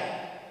lifetime.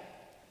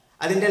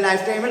 അതിന്റെ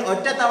life ടൈമിൽ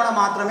ഒറ്റ തവണ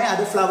മാത്രമേ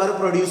അത് ഫ്ലവർ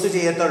പ്രൊഡ്യൂസ്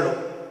ചെയ്യത്തുള്ളൂ.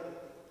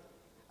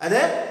 അത്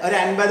ഒരു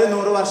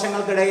 50-100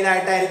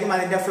 വർഷങ്ങൾക്കിടയിലായിട്ടായിരിക്കും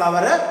അതിന്റെ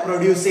ഫ്ലവർ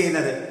പ്രൊഡ്യൂസ്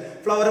ചെയ്യുന്നത്.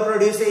 ഫ്ലവർ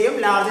പ്രൊഡ്യൂസ് ചെയ്യും,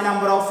 large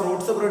number of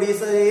fruits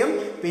produce ചെയ്യും,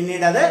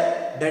 പിന്നീട് അത്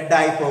ഡെഡ്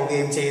ആയി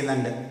പോവുകയും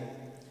ചെയ്യുന്നുണ്ട്.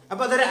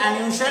 അപ്പൊ അതൊരു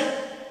അൺയൂഷ്വൽ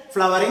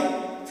ഫ്ലവറിംഗ്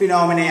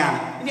ഫിനോമിനയാണ്.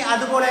 ഇനി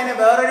അതുപോലെ തന്നെ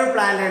വേറൊരു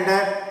പ്ലാന്റ് ഉണ്ട്,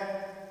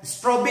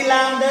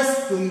 സ്ട്രോബിലാന്തസ്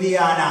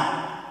കുന്തിയാന.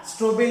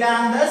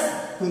 സ്ട്രോബിലാന്തസ്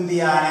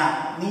കുന്തിയാന,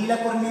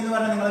 നീലക്കുറിഞ്ഞി എന്ന്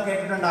പറഞ്ഞാൽ നിങ്ങൾ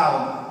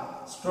കേട്ടിട്ടുണ്ടാവും.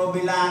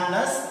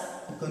 Strobilanthes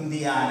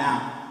kunthiana.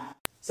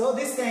 So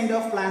this kind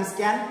of plants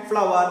can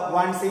flower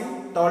once in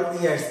 12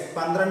 years.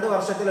 12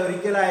 വർഷത്തിൽ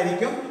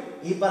ഒരിക്കലായിരിക്കും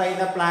ഈ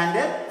പറയുന്ന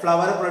പ്ലാന്റ്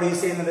ഫ്ലവർ പ്രൊഡ്യൂസ്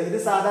ചെയ്യുന്നത്. ഇത്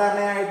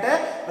സാധാരണയായിട്ട്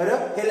ഒരു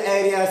ഹിൽ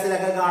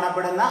ഏരിയാസിലൊക്കെ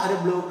കാണപ്പെടുന്ന ഒരു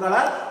ബ്ലൂ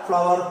കളർ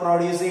ഫ്ലവർ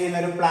പ്രൊഡ്യൂസ് ചെയ്യുന്ന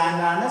ഒരു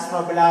പ്ലാന്റ് ആണ്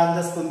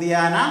സ്ട്രോബിലാന്തസ്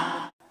കുന്തിയാന.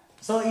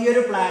 സോ ഈ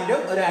ഒരു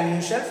പ്ലാന്റും ഒരു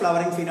അൺയൂഷ്വൽ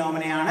ഫ്ലവറിംഗ്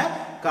ഫിനോമിനയാണ്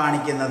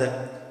കാണിക്കുന്നത്.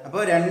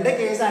 അപ്പോൾ 2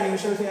 കേസ്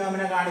അൺയൂഷ്വൽ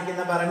ഫിനോമിന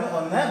കാണിക്കുന്ന പറഞ്ഞു.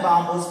 ഒന്ന്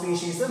ബാംബൂ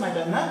സ്പീഷീസ്,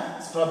 മറ്റൊന്ന്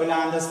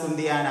സ്ട്രോബിലാന്തസ്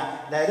കുന്തിയാന,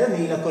 അതായത്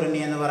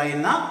നീലക്കുറിഞ്ഞി എന്ന്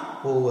പറയുന്ന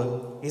പൂവ്.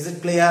 Is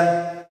it clear?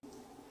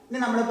 ഇനി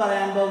നമ്മൾ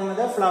പറയാൻ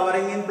പോകുന്നത്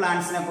ഫ്ലവറിംഗ് ഇൻ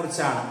പ്ലാന്റ്സിനെ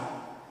കുറിച്ചാണ്.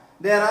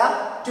 There are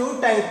 2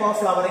 types of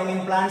flowering in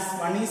plants.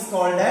 One is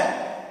called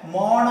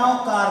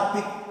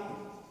monocarpic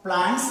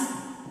plants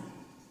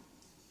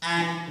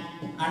and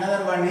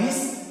another one is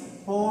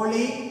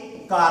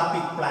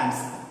polycarpic plants.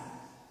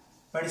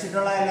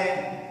 പഠിച്ചിട്ടുള്ളതല്ലേ?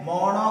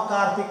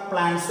 Monocarpic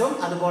പ്ലാന്റ്സും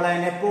അതുപോലെ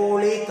തന്നെ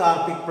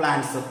പോളികാർപ്പിക്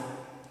പ്ലാന്റ്സും.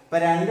 ഇപ്പൊ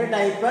 2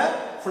 ടൈപ്പ്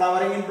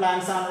ഫ്ലവറിംഗ് ഇൻ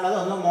പ്ലാന്റ്സ് ആണുള്ളത്.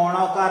 ഒന്ന്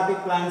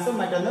മോണോകാർപ്പിക് പ്ലാന്റ്സും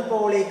മറ്റൊന്ന്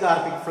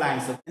പോളികാർപ്പിക്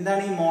പ്ലാന്റ്സും.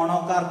 എന്താണ് ഈ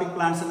മോണോകാർപ്പിക്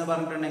പ്ലാന്റ്സ് എന്ന്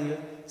പറഞ്ഞിട്ടുണ്ടെങ്കിൽ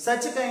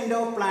such kind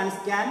of plants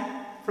can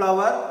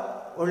flower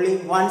only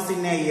once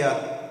in a year.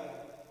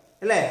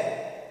 അല്ലേ?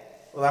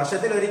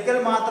 വർഷത്തിൽ ഒരിക്കൽ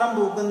മാത്രം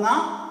പൂക്കുന്ന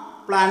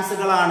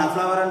പ്ലാന്റ്സുകളാണ്,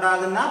 ഫ്ലവർ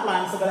ഉണ്ടാകുന്ന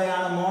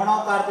പ്ലാന്റ്സുകളെയാണ്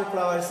മോണോകാർപ്പിക്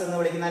ഫ്ലവേഴ്സ് എന്ന്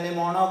വിളിക്കുന്നത്, അല്ലെങ്കിൽ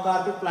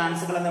മോണോകാർപ്പിക്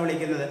പ്ലാന്റ്സുകൾ എന്ന്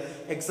വിളിക്കുന്നത്.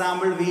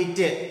 എക്സാമ്പിൾ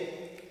വീറ്റ്,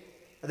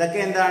 അതൊക്കെ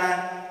എന്താണ്?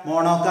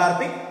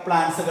 മോണോകാർപ്പിക്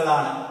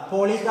പ്ലാന്റ്സുകളാണ്.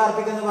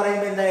 പോളികാർപ്പിക് എന്ന്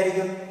പറയുമ്പോൾ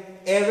എന്തായിരിക്കും?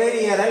 എവരി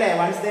ഇയർ അല്ലെ,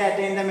 once they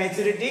attain the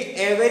maturity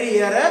every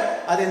year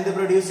അത് എന്ത്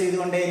പ്രൊഡ്യൂസ്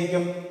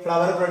ചെയ്തുകൊണ്ടേയിരിക്കും?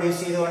 Flower produce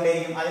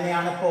ചെയ്തുകൊണ്ടേയിരിക്കും.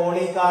 അതിനെയാണ്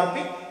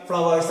പോളികാർപ്പിക്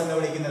ഫ്ലവേഴ്സ് എന്ന്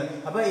വിളിക്കുന്നത്.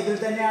 അപ്പൊ ഇതിൽ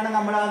തന്നെയാണ്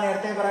നമ്മൾ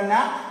നേരത്തെ പറഞ്ഞ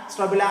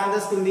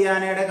സ്ട്രബിലാന്തസ്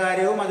കുന്തിയാനയുടെ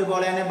കാര്യവും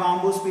അതുപോലെ തന്നെ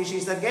ബാംബു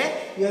സ്പീഷീസ് ഒക്കെ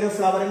ഈ ഒരു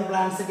ഫ്ലവറിംഗ്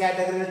പ്ലാന്റ്സ്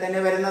കാറ്റഗറിയിൽ തന്നെ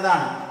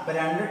വരുന്നതാണ്. അപ്പൊ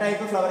രണ്ട്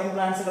type flowering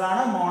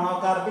പ്ലാന്റ്സുകളാണ്,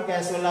 monocarpic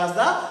as well as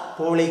the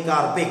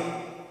പോളികാർപ്പിക്.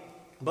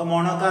 അപ്പൊ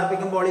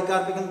മോണോകാർപ്പിക്കും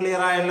പോളികാർപ്പിക്കും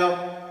ക്ലിയർ ആയല്ലോ.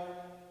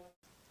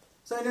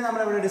 സോ ഇനി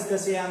നമ്മൾ ഇവിടെ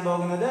ഡിസ്കസ് ചെയ്യാൻ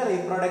പോകുന്നത്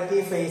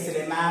റീപ്രൊഡക്റ്റീവ്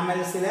ഫേസിലെ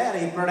മാമൽസിലെ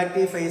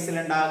റീപ്രൊഡക്റ്റീവ് ഫേസിൽ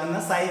ഉണ്ടാകുന്ന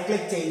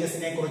സൈക്ലിക്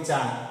ചേഞ്ചസിനെ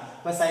കുറിച്ചാണ്.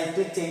 അപ്പൊ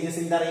cyclic changes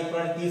in the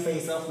reproductive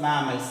face of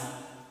mammals.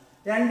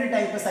 രണ്ട്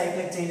ടൈപ്പ്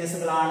സൈക്ലിക്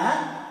ചേഞ്ചസുകളാണ്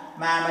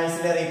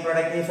മാമൽസിലെ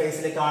റീപ്രൊഡക്റ്റീവ്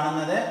ഫേസിൽ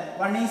കാണുന്നത്.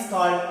 One is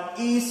called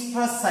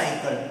oestrus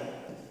cycle,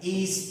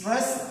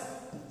 oestrus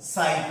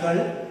cycle.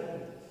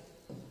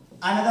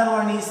 Another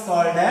one is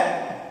called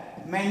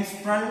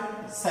menstrual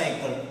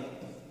cycle,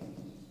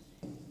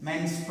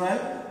 menstrual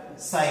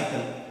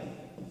cycle.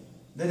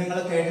 ഇത് നിങ്ങൾ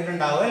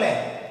കേട്ടിട്ടുണ്ടാവും അല്ലെ?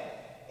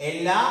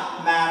 എല്ലാ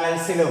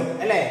മാമൽസിലും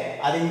അല്ലെ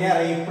അതിന്റെ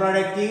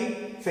റീപ്രൊഡക്റ്റീവ്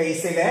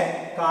ഫേസില്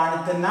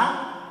കാണുന്ന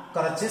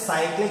കുറച്ച്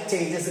സൈക്ലിക്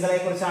ചേഞ്ചസുകളെ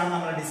കുറിച്ചാണ്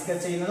നമ്മൾ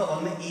ഡിസ്കസ് ചെയ്യുന്നത്.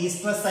 ഒന്ന്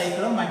ഈസ്ട്രസ്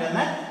സൈക്കിളും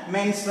മറ്റൊന്ന്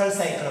മെൻസ്ട്രൽ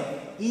സൈക്കിളും.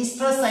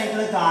 ഈസ്ട്രസ്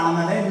സൈക്കിൾ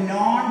കാണുന്നത്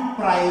നോൺ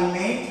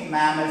പ്രൈമേറ്റ്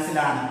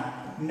മാമൽസിലാണ്,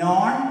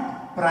 നോൺ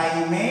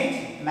പ്രൈമേറ്റ്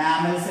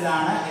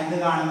മാമൽസിലാണ് എന്ത്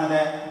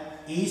കാണുന്നത്?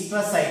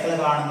 ഈസ്ട്രസ് സൈക്കിൾ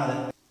കാണുന്നത്.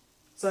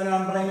 സോ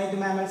നോൺ പ്രൈമേറ്റ്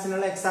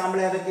മാമൽസിനുള്ള എക്സാമ്പിൾ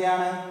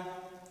ഏതൊക്കെയാണ്?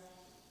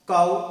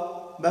 കൗ,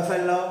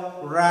 ബഫല്ലോ,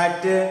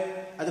 റാറ്റ്,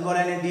 അതുപോലെ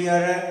തന്നെ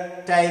ഡിയർ,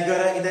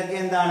 ടൈഗർ, ഇതൊക്കെ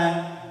എന്താണ്?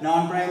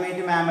 നോൺ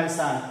പ്രൈമേറ്റ് മാമൽസ്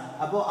ആണ്.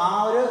 അപ്പോൾ ആ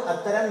ഒരു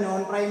അത്തരം നോൺ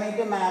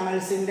പ്രൈമേറ്റ്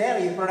മാമൽസിന്റെ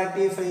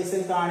റീപ്രൊഡക്റ്റീവ്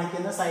ഫേസിൽ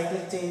കാണിക്കുന്ന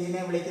സൈക്ലിക്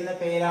ചേഞ്ചിനെ വിളിക്കുന്ന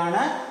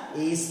പേരാണ്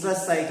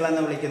ഈസ്ട്രസ് സൈക്കിൾ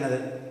എന്ന് വിളിക്കുന്നത്.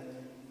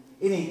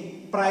 ഇനി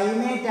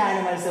പ്രൈമേറ്റ്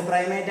ആനിമൽസ്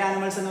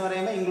എന്ന്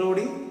പറയുമ്പോൾ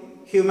ഇൻക്ലൂഡിങ്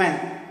ഹ്യൂമൻ,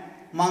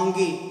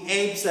 മങ്കി,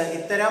 എയ്പ്സ്,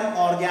 ഇത്തരം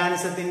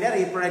ഓർഗാനിസത്തിന്റെ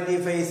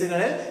റീപ്രൊഡക്റ്റീവ്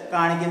ഫേസുകളിൽ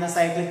കാണിക്കുന്ന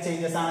സൈക്ലിക്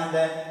ചേഞ്ചസ് ആണ്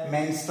എന്ത്?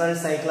 മെൻസ്ട്രൽ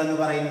സൈക്കിൾ എന്ന്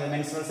പറയുന്നത്.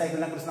 മെൻസ്ട്രൽ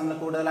സൈക്കിളിനെ കുറിച്ച് നമ്മൾ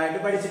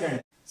കൂടുതലായിട്ട്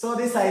പഠിച്ചിട്ടുണ്ട്. So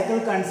the cycle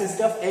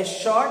consist of A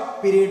short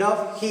period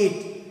of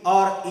heat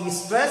or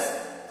oestrus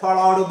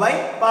followed by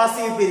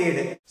passive period.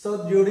 So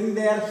during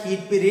their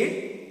heat period,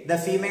 the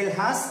female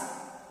has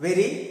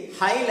very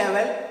high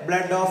level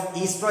blood of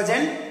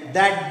estrogen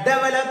that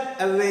develop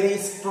a very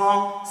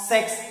strong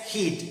sex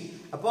heat.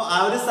 അപ്പോൾ ആ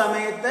ഒരു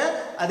സമയത്ത്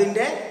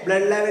അതിന്റെ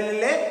blood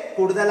ലെവലില്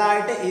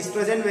കൂടുതലായിട്ട്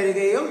oestrogen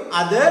വരികയും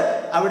അത്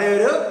അവിടെ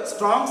ഒരു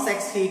സ്ട്രോങ്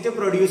സെക്സ് ഹീറ്റ്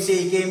പ്രൊഡ്യൂസ്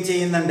ചെയ്യുകയും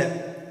ചെയ്യുന്നുണ്ട്.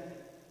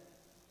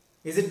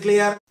 Is it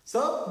clear?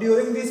 So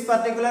during this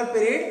particular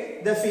period,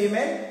 the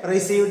female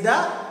received the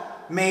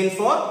male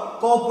for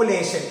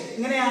copulation.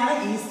 ഇങ്ങനെയാണ്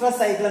ഈസ്ട്രസ്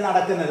സൈക്കിൾ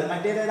നടക്കുന്നത്.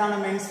 മറ്റേതാണ്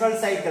menstrual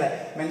cycle.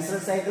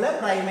 Menstrual cycle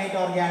primate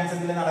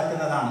ഓർഗാനിസത്തിൽ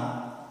നടക്കുന്നതാണ്.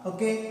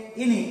 ഓക്കെ,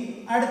 ഇനി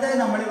അടുത്തത്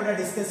നമ്മൾ ഇവിടെ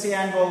ഡിസ്കസ്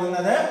ചെയ്യാൻ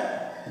പോകുന്നത്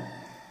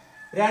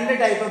രണ്ട്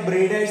ടൈപ്പ്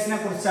ബ്രീഡേഴ്സിനെ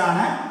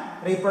കുറിച്ചാണ്.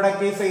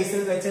 റീപ്രൊഡക്റ്റീവ്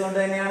ഫേസിൽ വെച്ചുകൊണ്ട്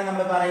തന്നെയാണ്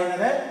നമ്മൾ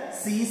പറയുന്നത്.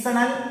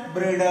 സീസണൽ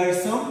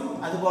ബ്രീഡേഴ്സും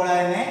അതുപോലെ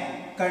തന്നെ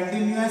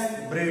continuous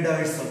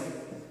ബ്രീഡേഴ്സും.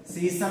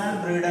 Seasonal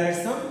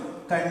ബ്രീഡേഴ്സും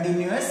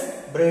continuous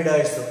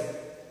ബ്രീഡേഴ്സും.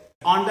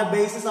 On the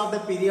basis of the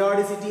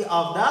periodicity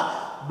of the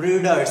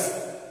breeders,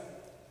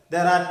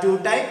 there are two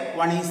types.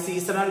 One is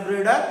seasonal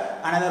breeder,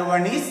 another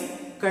one is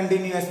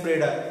continuous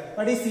breeder.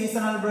 What is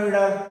seasonal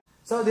breeder?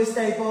 So this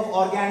type of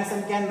organism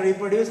can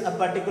reproduce a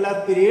particular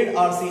period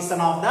or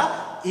season of the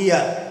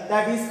year.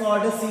 That is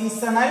called a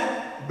seasonal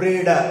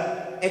breeder.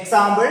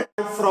 Example,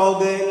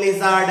 frog,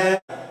 lizard.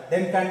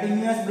 Then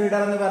continuous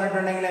breeder എന്ന്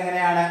പറഞ്ഞിട്ടുണ്ടെങ്കിൽ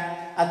എങ്ങനെയാണ്?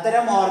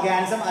 അത്തരം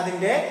organism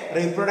അതിന്റെ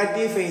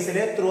reproductive ഫേസിൽ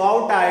through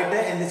out ആയിട്ട്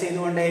എന്ത്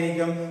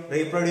ചെയ്തുകൊണ്ടേയിരിക്കും?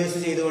 Reproduce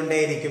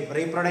ചെയ്തുകൊണ്ടേയിരിക്കും.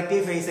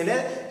 Reproductive ഫേസിൽ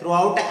through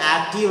out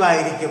active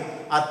ആയിരിക്കും.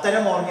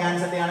 അത്തരം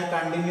ഓർഗാനിസത്തെയാണ്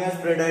കണ്ടിന്യൂസ്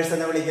ബ്രീഡേഴ്സ്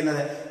എന്ന്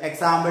വിളിക്കുന്നത്.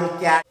 എക്സാമ്പിൾ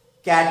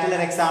കാറ്റിൽ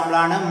ഒരു എക്സാമ്പിൾ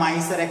ആണ്,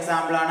 മൈസ് ഒരു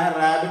എക്സാമ്പിൾ ആണ്,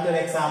 റാബിറ്റ് ഒരു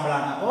എക്സാമ്പിൾ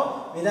ആണ്. അപ്പോൾ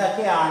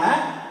ഇതൊക്കെയാണ്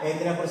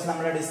ഇതിനെ കുറിച്ച്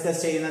നമ്മൾ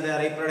ഡിസ്കസ് ചെയ്യുന്നത്,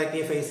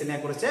 റീപ്രൊഡക്റ്റീവ് ഫേസിനെ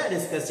കുറിച്ച്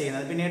ഡിസ്കസ്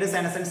ചെയ്യുന്നത്. പിന്നീട്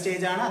സെനസൻ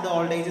സ്റ്റേജ് ആണ്, അത്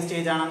ഓൾഡ് ഏജ്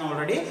സ്റ്റേജ് ആണെന്ന്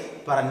ഓൾറെഡി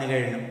പറഞ്ഞു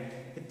കഴിഞ്ഞു.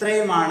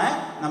 ഇത്രയുമാണ്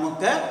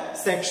നമുക്ക്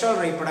സെക്ഷൽ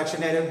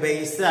റീപ്രൊഡക്ഷന്റെ ഒരു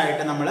ബേസ്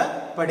ആയിട്ട് നമ്മൾ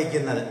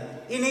പഠിക്കുന്നത്.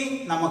 ഇനി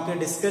നമുക്ക്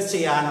ഡിസ്കസ്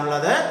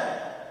ചെയ്യാനുള്ളത്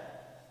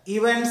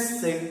ഇവന്റ്സ്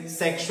ഇൻ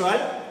സെക്ഷൽ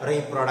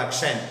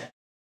റീപ്രൊഡക്ഷൻ.